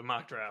after the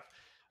mock draft.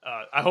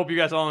 I hope you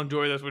guys all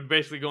enjoy this. We're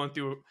basically going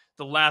through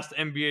the last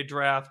NBA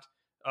draft,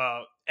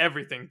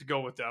 everything to go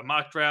with the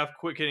mock draft,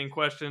 quick hitting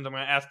questions. I'm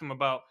going to ask them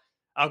about.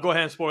 I'll go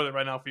ahead and spoil it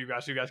right now for you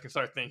guys so you guys can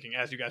start thinking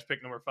as you guys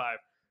pick number 5.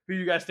 Who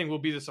you guys think will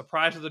be the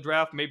surprise of the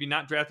draft? Maybe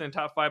not drafted in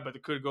top 5, but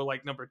it could go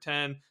like number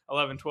 10,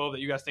 11, 12 that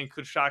you guys think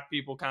could shock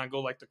people, kind of go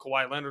like the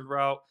Kawhi Leonard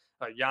route,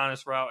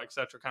 Giannis route,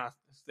 etc., kind of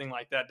thing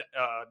like that.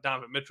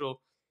 Donovan Mitchell,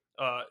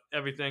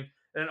 everything.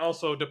 And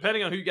also,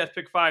 depending on who you guys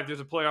pick 5, there's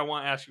a player I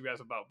want to ask you guys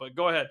about. But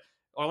go ahead.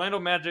 Orlando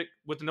Magic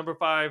with the number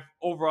 5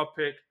 overall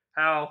pick.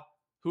 Hal,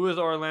 who is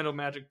Orlando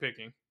Magic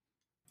picking?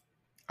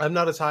 I'm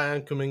not as high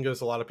on Kuminga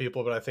as a lot of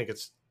people, but I think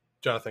it's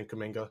Jonathan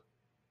Kuminga.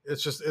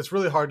 It's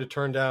really hard to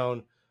turn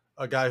down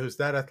a guy who's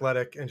that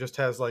athletic and just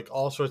has like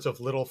all sorts of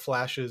little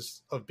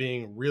flashes of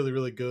being really,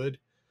 really good.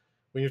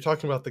 When you're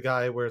talking about the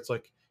guy where it's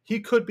like, he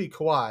could be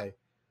Kawhi,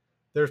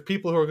 There's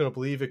people who are going to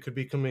believe it could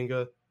be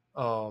Kuminga.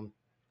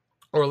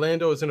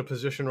 Orlando is in a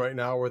position right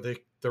now where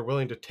they're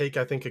willing to take,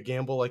 I think, a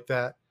gamble like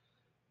that.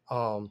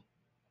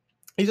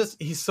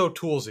 He's so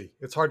toolsy.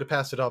 It's hard to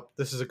pass it up.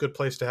 This is a good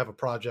place to have a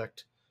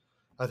project.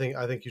 I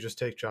think you just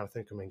take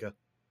Jonathan Kuminga.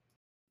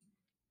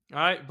 All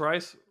right,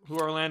 Bryce, who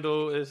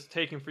Orlando is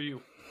taking for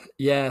you?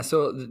 Yeah,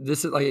 so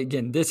this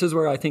is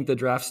where I think the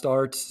draft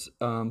starts.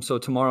 So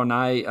tomorrow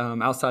night,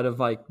 outside of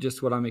like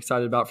just what I'm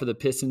excited about for the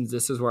Pistons,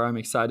 this is where I'm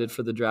excited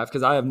for the draft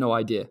because I have no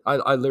idea.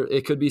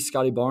 It could be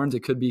Scotty Barnes,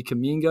 it could be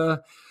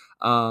Kuminga.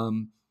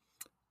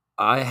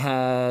 I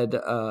had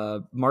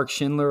Mark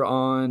Schindler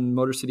on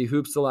Motor City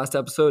Hoops the last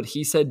episode.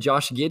 He said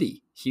Josh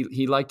Giddey.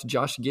 He liked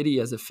Josh Giddey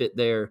as a fit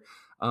there,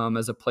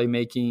 as a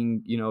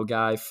playmaking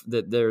guy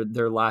that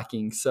they're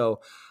lacking.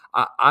 So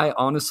I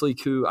honestly,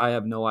 I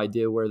have no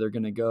idea where they're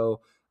going to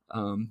go.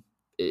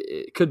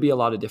 It could be a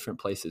lot of different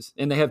places,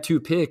 and they have 2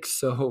 picks.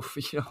 So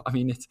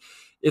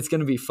it's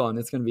going to be fun.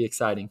 It's going to be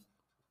exciting.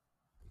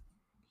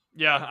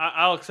 Yeah,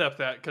 I'll accept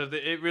that because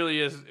it really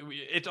is.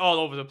 It's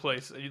all over the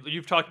place.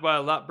 You've talked about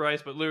it a lot,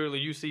 Bryce, but literally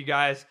you see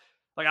guys,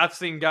 like I've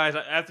seen guys,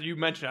 after you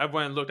mentioned it, I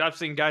went and looked, I've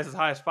seen guys as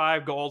high as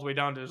 5 go all the way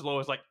down to as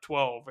low as like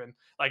 12. And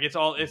like it's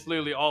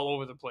literally all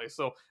over the place.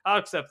 So I'll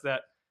accept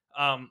that.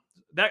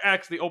 That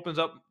actually opens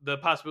up the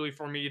possibility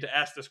for me to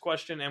ask this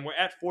question. And we're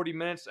at 40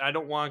 minutes. I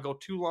don't want to go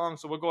too long.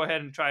 So we'll go ahead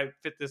and try to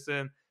fit this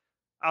in.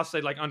 I'll say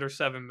like under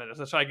 7 minutes.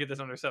 Let's try to get this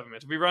under 7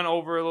 minutes. If we run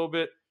over a little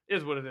bit,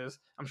 is what it is.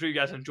 I'm sure you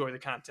guys enjoy the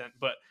content,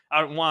 but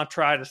I want to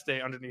try to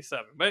stay underneath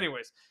 7. But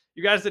anyways,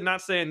 you guys did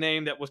not say a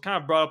name that was kind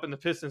of brought up in the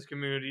Pistons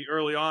community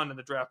early on in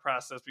the draft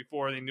process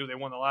before they knew they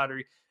won the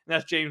lottery, and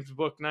that's James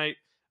Bouknight.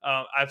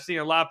 I've seen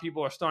a lot of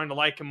people are starting to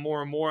like him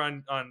more and more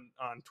on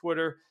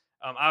Twitter.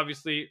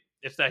 Obviously,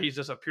 it's that he's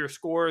just a pure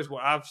scorer is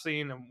what I've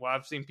seen and what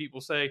I've seen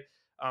people say.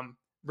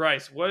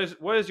 Bryce, what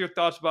is your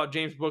thoughts about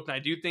James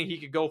Bouknight? Do you think he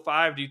could go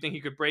 5? Do you think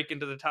he could break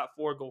into the top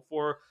 4, go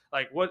 4?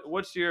 Like,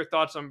 what's your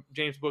thoughts on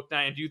James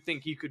Bouknight? And do you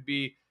think he could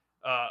be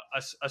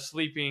a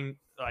sleeping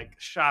like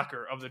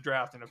shocker of the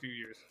draft in a few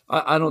years?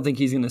 I don't think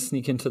he's going to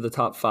sneak into the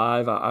top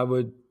 5. I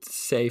would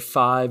say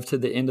 5 to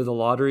the end of the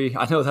lottery.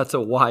 I know that's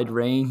a wide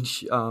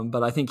range,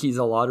 but I think he's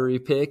a lottery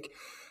pick.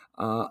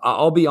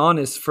 I'll be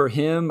honest, for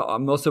him,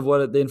 most of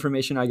what the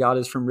information I got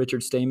is from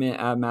Richard Statement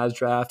at Mavs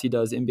Draft. He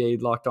does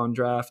NBA Locked On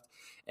Draft.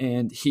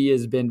 And he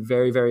has been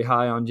very, very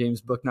high on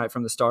James Bouknight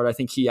from the start. I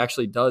think he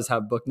actually does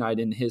have Bouknight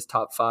in his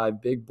top 5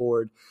 big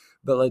board.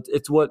 But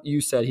it's what you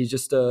said. He's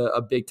just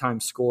a big-time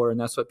scorer, and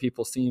that's what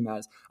people see him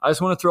as. I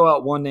just want to throw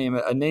out one name,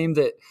 a name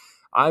that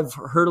I've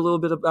heard a little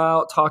bit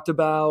about, talked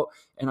about,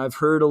 and I've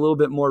heard a little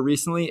bit more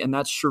recently, and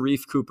that's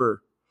Sharif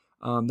Cooper.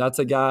 That's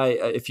a guy,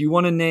 if you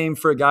want a name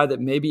for a guy that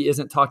maybe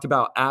isn't talked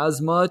about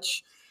as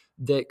much,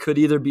 that could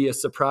either be a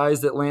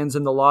surprise that lands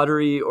in the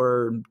lottery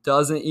or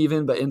doesn't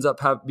even, but ends up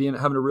having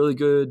a really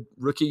good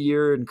rookie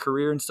year and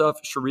career and stuff.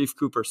 Sharif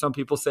Cooper. Some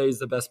people say he's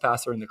the best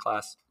passer in the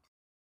class.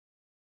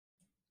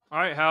 All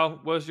right, Hal,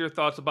 what's your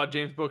thoughts about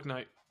James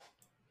Bouknight?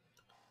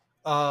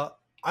 I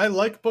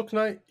like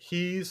Bouknight.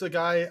 He's a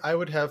guy I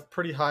would have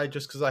pretty high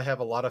just because I have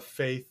a lot of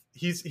faith.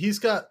 He's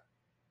got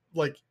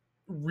like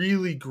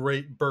really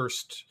great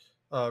burst,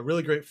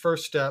 really great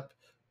first step,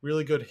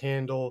 really good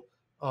handle.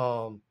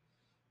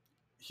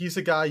 He's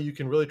a guy you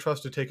can really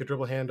trust to take a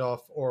dribble handoff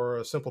or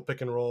a simple pick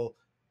and roll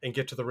and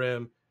get to the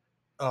rim.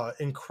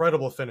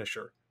 Incredible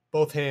finisher.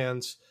 Both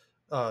hands,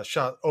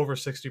 shot over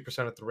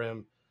 60% at the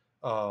rim.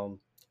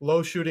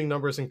 Low shooting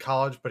numbers in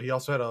college, but he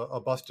also had a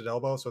busted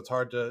elbow, so it's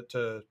hard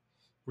to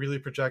really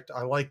project.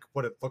 I like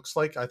what it looks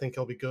like. I think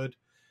he'll be good.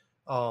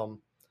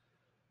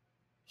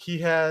 He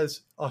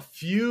has a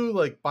few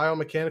like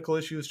biomechanical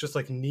issues, just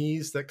like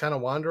knees that kind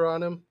of wander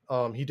on him.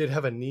 He did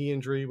have a knee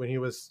injury when he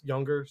was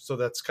younger, so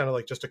that's kind of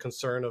like just a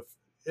concern of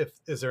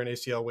is there an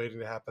ACL waiting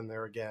to happen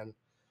there again.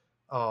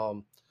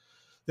 The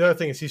other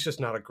thing is he's just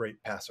not a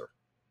great passer.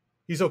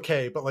 He's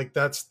okay, but like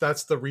that's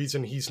the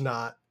reason he's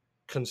not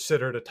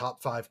considered a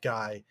top 5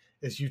 guy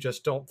is you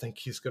just don't think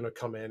he's going to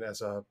come in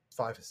as a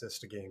 5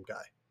 assist a game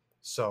guy.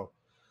 So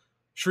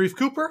Sharif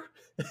Cooper,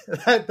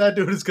 that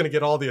dude is going to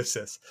get all the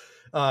assists.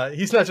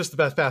 He's not just the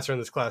best passer in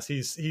this class.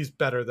 He's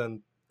better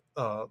than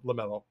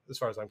LaMelo as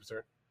far as I'm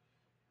concerned.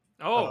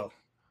 Oh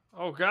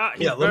God.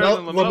 Yeah.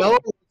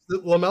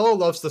 LaMelo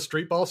loves the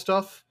street ball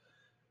stuff.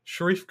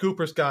 Sharif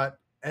Cooper's got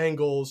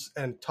angles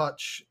and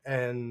touch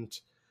and,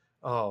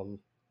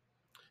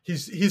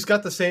 He's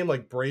got the same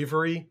like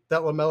bravery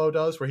that LaMelo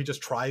does where he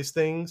just tries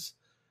things,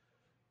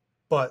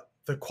 but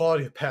the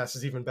quality of pass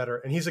is even better.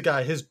 And he's a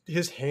guy,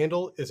 his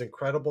handle is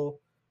incredible.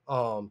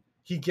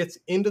 He gets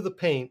into the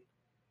paint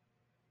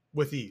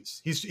with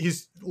ease.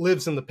 He's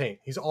lives in the paint.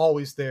 He's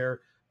always there.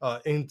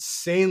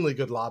 Insanely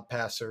good lob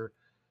passer.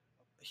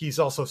 He's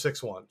also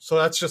 6'1". So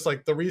that's just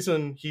like the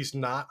reason he's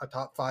not a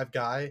top 5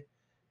 guy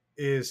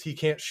is he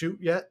can't shoot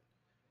yet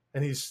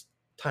and he's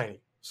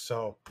tiny.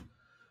 So,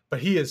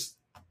 but he is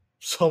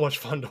so much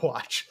fun to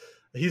watch.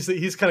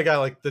 He's kind of guy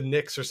like the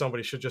Knicks or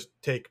somebody should just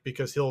take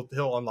because he'll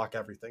unlock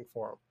everything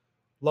for him.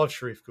 Love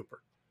Sharif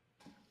Cooper.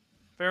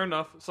 Fair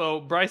enough.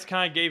 So Bryce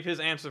kind of gave his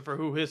answer for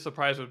who his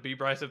surprise would be.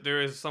 Bryce, if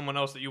there is someone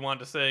else that you wanted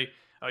to say,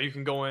 you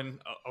can go in.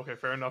 Okay,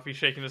 fair enough. He's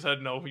shaking his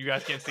head no. You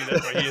guys can't see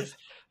that, but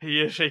he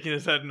is shaking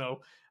his head no.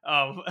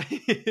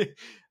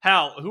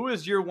 Hal, who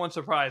is your one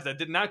surprise that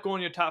did not go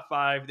in your top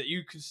 5 that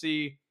you could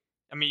see?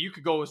 I mean, you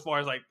could go as far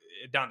as like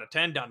down to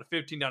 10, down to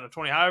 15, down to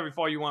 20, however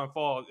far you want to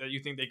fall that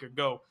you think they could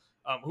go.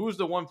 Who's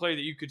the one player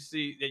that you could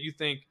see that you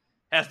think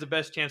has the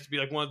best chance to be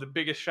like one of the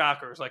biggest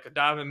shockers, like a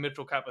Donovan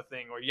Mitchell type of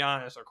thing, or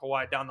Giannis or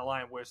Kawhi down the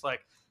line, where it's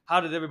like,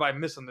 how did everybody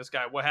miss on this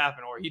guy? What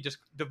happened? Or he just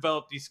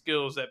developed these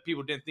skills that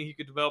people didn't think he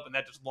could develop, and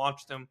that just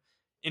launched him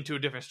into a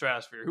different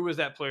stratosphere. Who is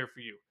that player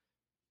for you?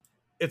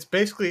 It's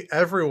basically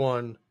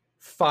everyone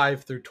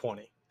 5 through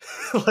 20.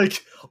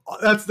 Like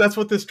that's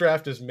what this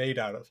draft is made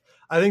out of.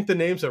 I think the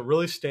names that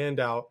really stand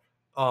out,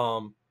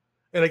 and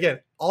again,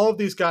 all of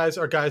these guys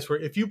are guys where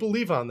if you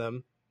believe on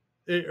them,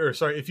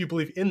 if you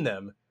believe in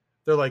them,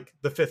 they're like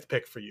the 5th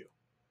pick for you.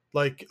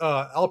 Like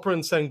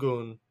Alperen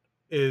Sengun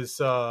is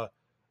a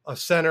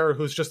center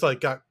who's just like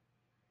got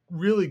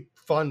really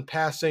fun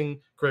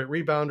passing, great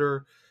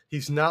rebounder.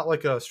 He's not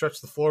like a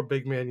stretch the floor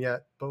big man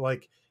yet, but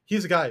like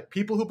he's a guy.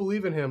 People who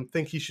believe in him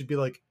think he should be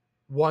like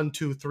 1,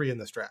 2, 3 in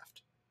this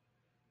draft.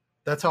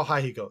 That's how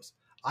high he goes.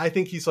 I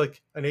think he's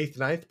like an 8th,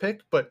 9th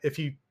pick, but if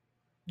he,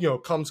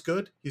 comes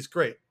good, he's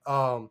great.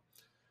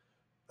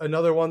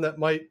 Another one that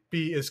might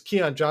be is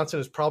Keon Johnson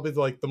is probably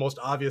like the most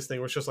obvious thing,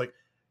 where it's just like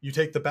you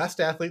take the best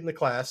athlete in the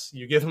class,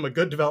 you give him a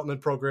good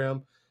development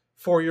program.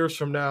 4 years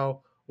from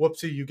now,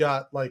 whoopsie, you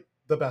got like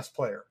the best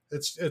player.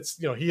 It's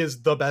he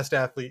is the best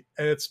athlete,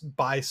 and it's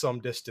by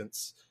some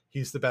distance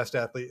he's the best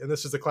athlete. And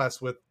this is the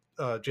class with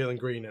Jalen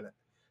Green in it,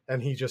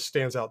 and he just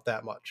stands out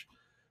that much.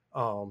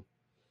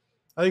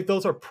 I think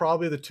those are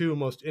probably the 2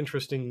 most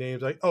interesting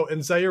names.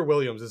 And Zaire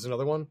Williams is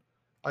another one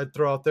I'd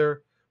throw out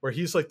there, where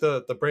he's like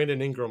the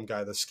Brandon Ingram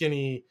guy, the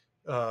skinny,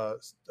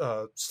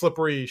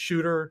 slippery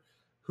shooter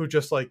who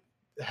just like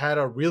had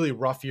a really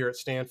rough year at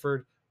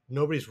Stanford.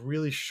 Nobody's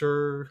really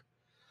sure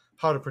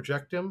how to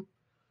project him.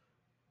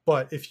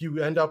 But if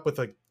you end up with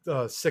a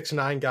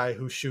 6'9" guy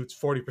who shoots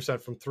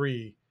 40% from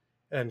 3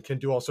 and can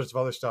do all sorts of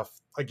other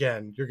stuff,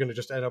 again, you're going to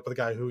just end up with a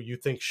guy who you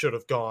think should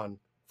have gone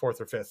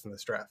 4th or 5th in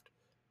this draft.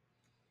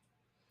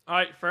 All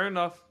right, fair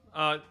enough.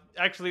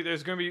 Actually,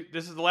 this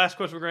is the last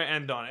question we're going to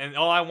end on. And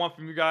all I want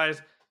from you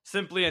guys,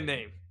 simply a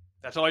name.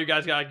 That's all you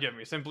guys got to give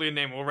me. Simply a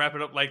name. We'll wrap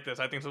it up like this.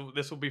 I think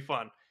this will be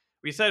fun.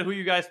 We said who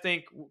you guys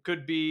think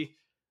could be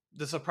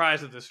the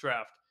surprise of this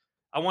draft.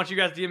 I want you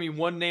guys to give me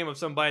one name of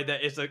somebody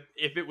that is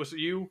if it was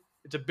you,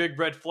 it's a big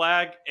red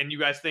flag, and you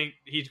guys think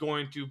he's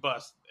going to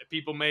bust.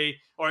 People may,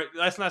 or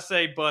let's not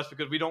say bust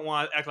because we don't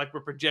want to act like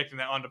we're projecting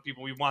that onto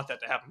people. We want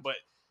that to happen. But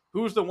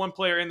who's the one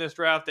player in this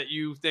draft that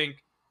you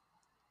think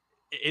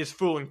is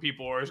fooling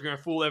people or is going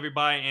to fool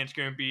everybody, and it's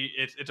going to be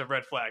it's a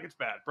red flag? It's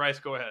bad. Bryce,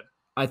 go ahead.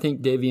 I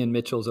think Davion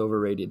Mitchell's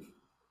overrated.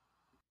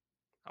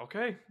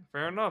 Okay,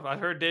 fair enough. I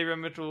heard Davion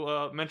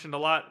Mitchell mentioned a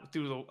lot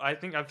I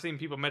think I've seen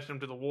people mention him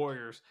to the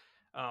Warriors.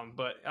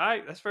 But all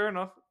right, that's fair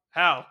enough.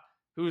 Hal,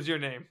 who's your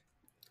name?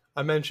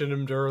 I mentioned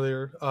him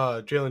earlier,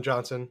 Jalen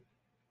Johnson.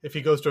 If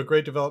he goes to a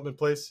great development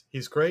place,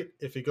 he's great.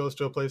 If he goes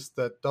to a place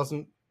that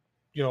doesn't,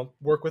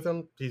 work with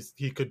him,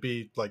 he could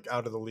be like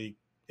out of the league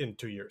in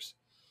 2 years.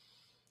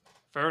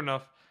 Fair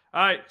enough.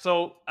 All right,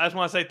 so I just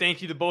want to say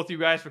thank you to both you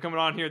guys for coming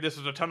on here. This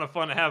was a ton of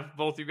fun to have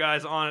both you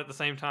guys on at the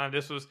same time.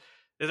 This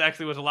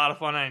actually was a lot of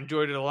fun. I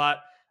enjoyed it a lot.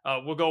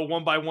 We'll go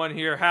one by one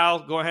here. Hal,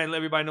 go ahead and let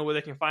everybody know where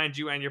they can find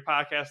you and your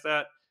podcast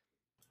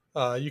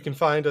at. You can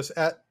find us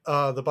at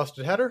The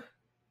Busted Header,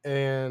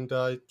 and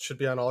it should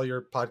be on all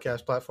your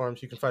podcast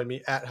platforms. You can find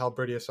me at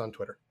Halbridius on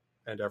Twitter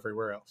and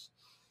everywhere else.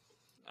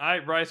 All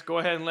right, Bryce, go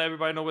ahead and let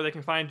everybody know where they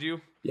can find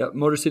you. Yep,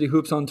 Motor City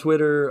Hoops on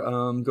Twitter.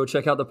 Go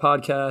check out the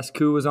podcast.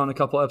 Koo was on a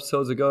couple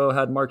episodes ago,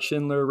 had Mark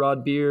Schindler,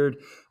 Rod Beard,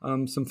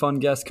 some fun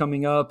guests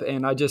coming up.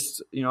 And I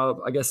just,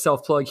 I guess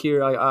self-plug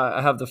here.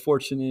 I have the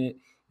fortunate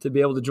to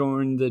be able to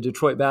join the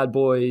Detroit Bad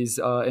Boys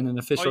in an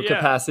official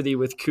capacity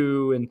with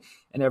Koo and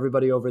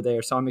everybody over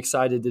there. So I'm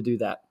excited to do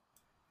that.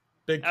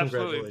 Big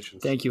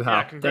congratulations. Thank you, Hal.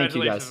 Yeah,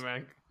 congratulations, Thank you,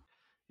 guys. man.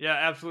 Yeah,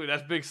 absolutely.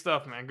 That's big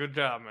stuff, man. Good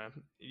job, man.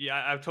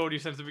 Yeah, I've told you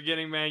since the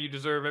beginning, man, you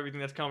deserve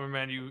everything that's coming,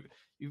 man. You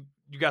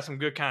got some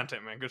good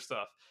content, man. Good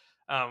stuff.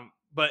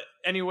 But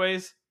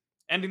anyways,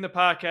 ending the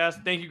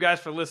podcast. Thank you guys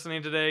for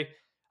listening today.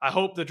 I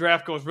hope the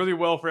draft goes really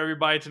well for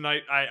everybody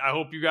tonight. I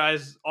hope you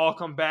guys all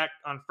come back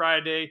on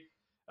Friday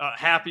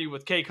happy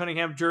with Cade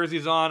Cunningham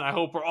jerseys on. I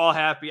hope we're all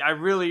happy. I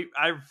really,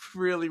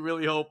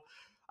 really hope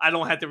I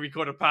don't have to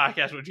record a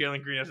podcast with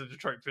Jalen Green as a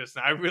Detroit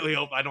Piston. I really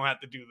hope I don't have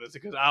to do this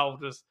because I'll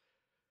just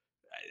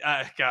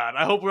God,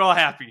 I hope we're all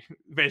happy,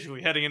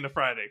 basically, heading into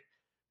Friday.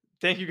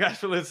 Thank you guys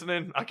for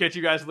listening. I'll catch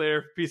you guys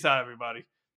later. Peace out, everybody.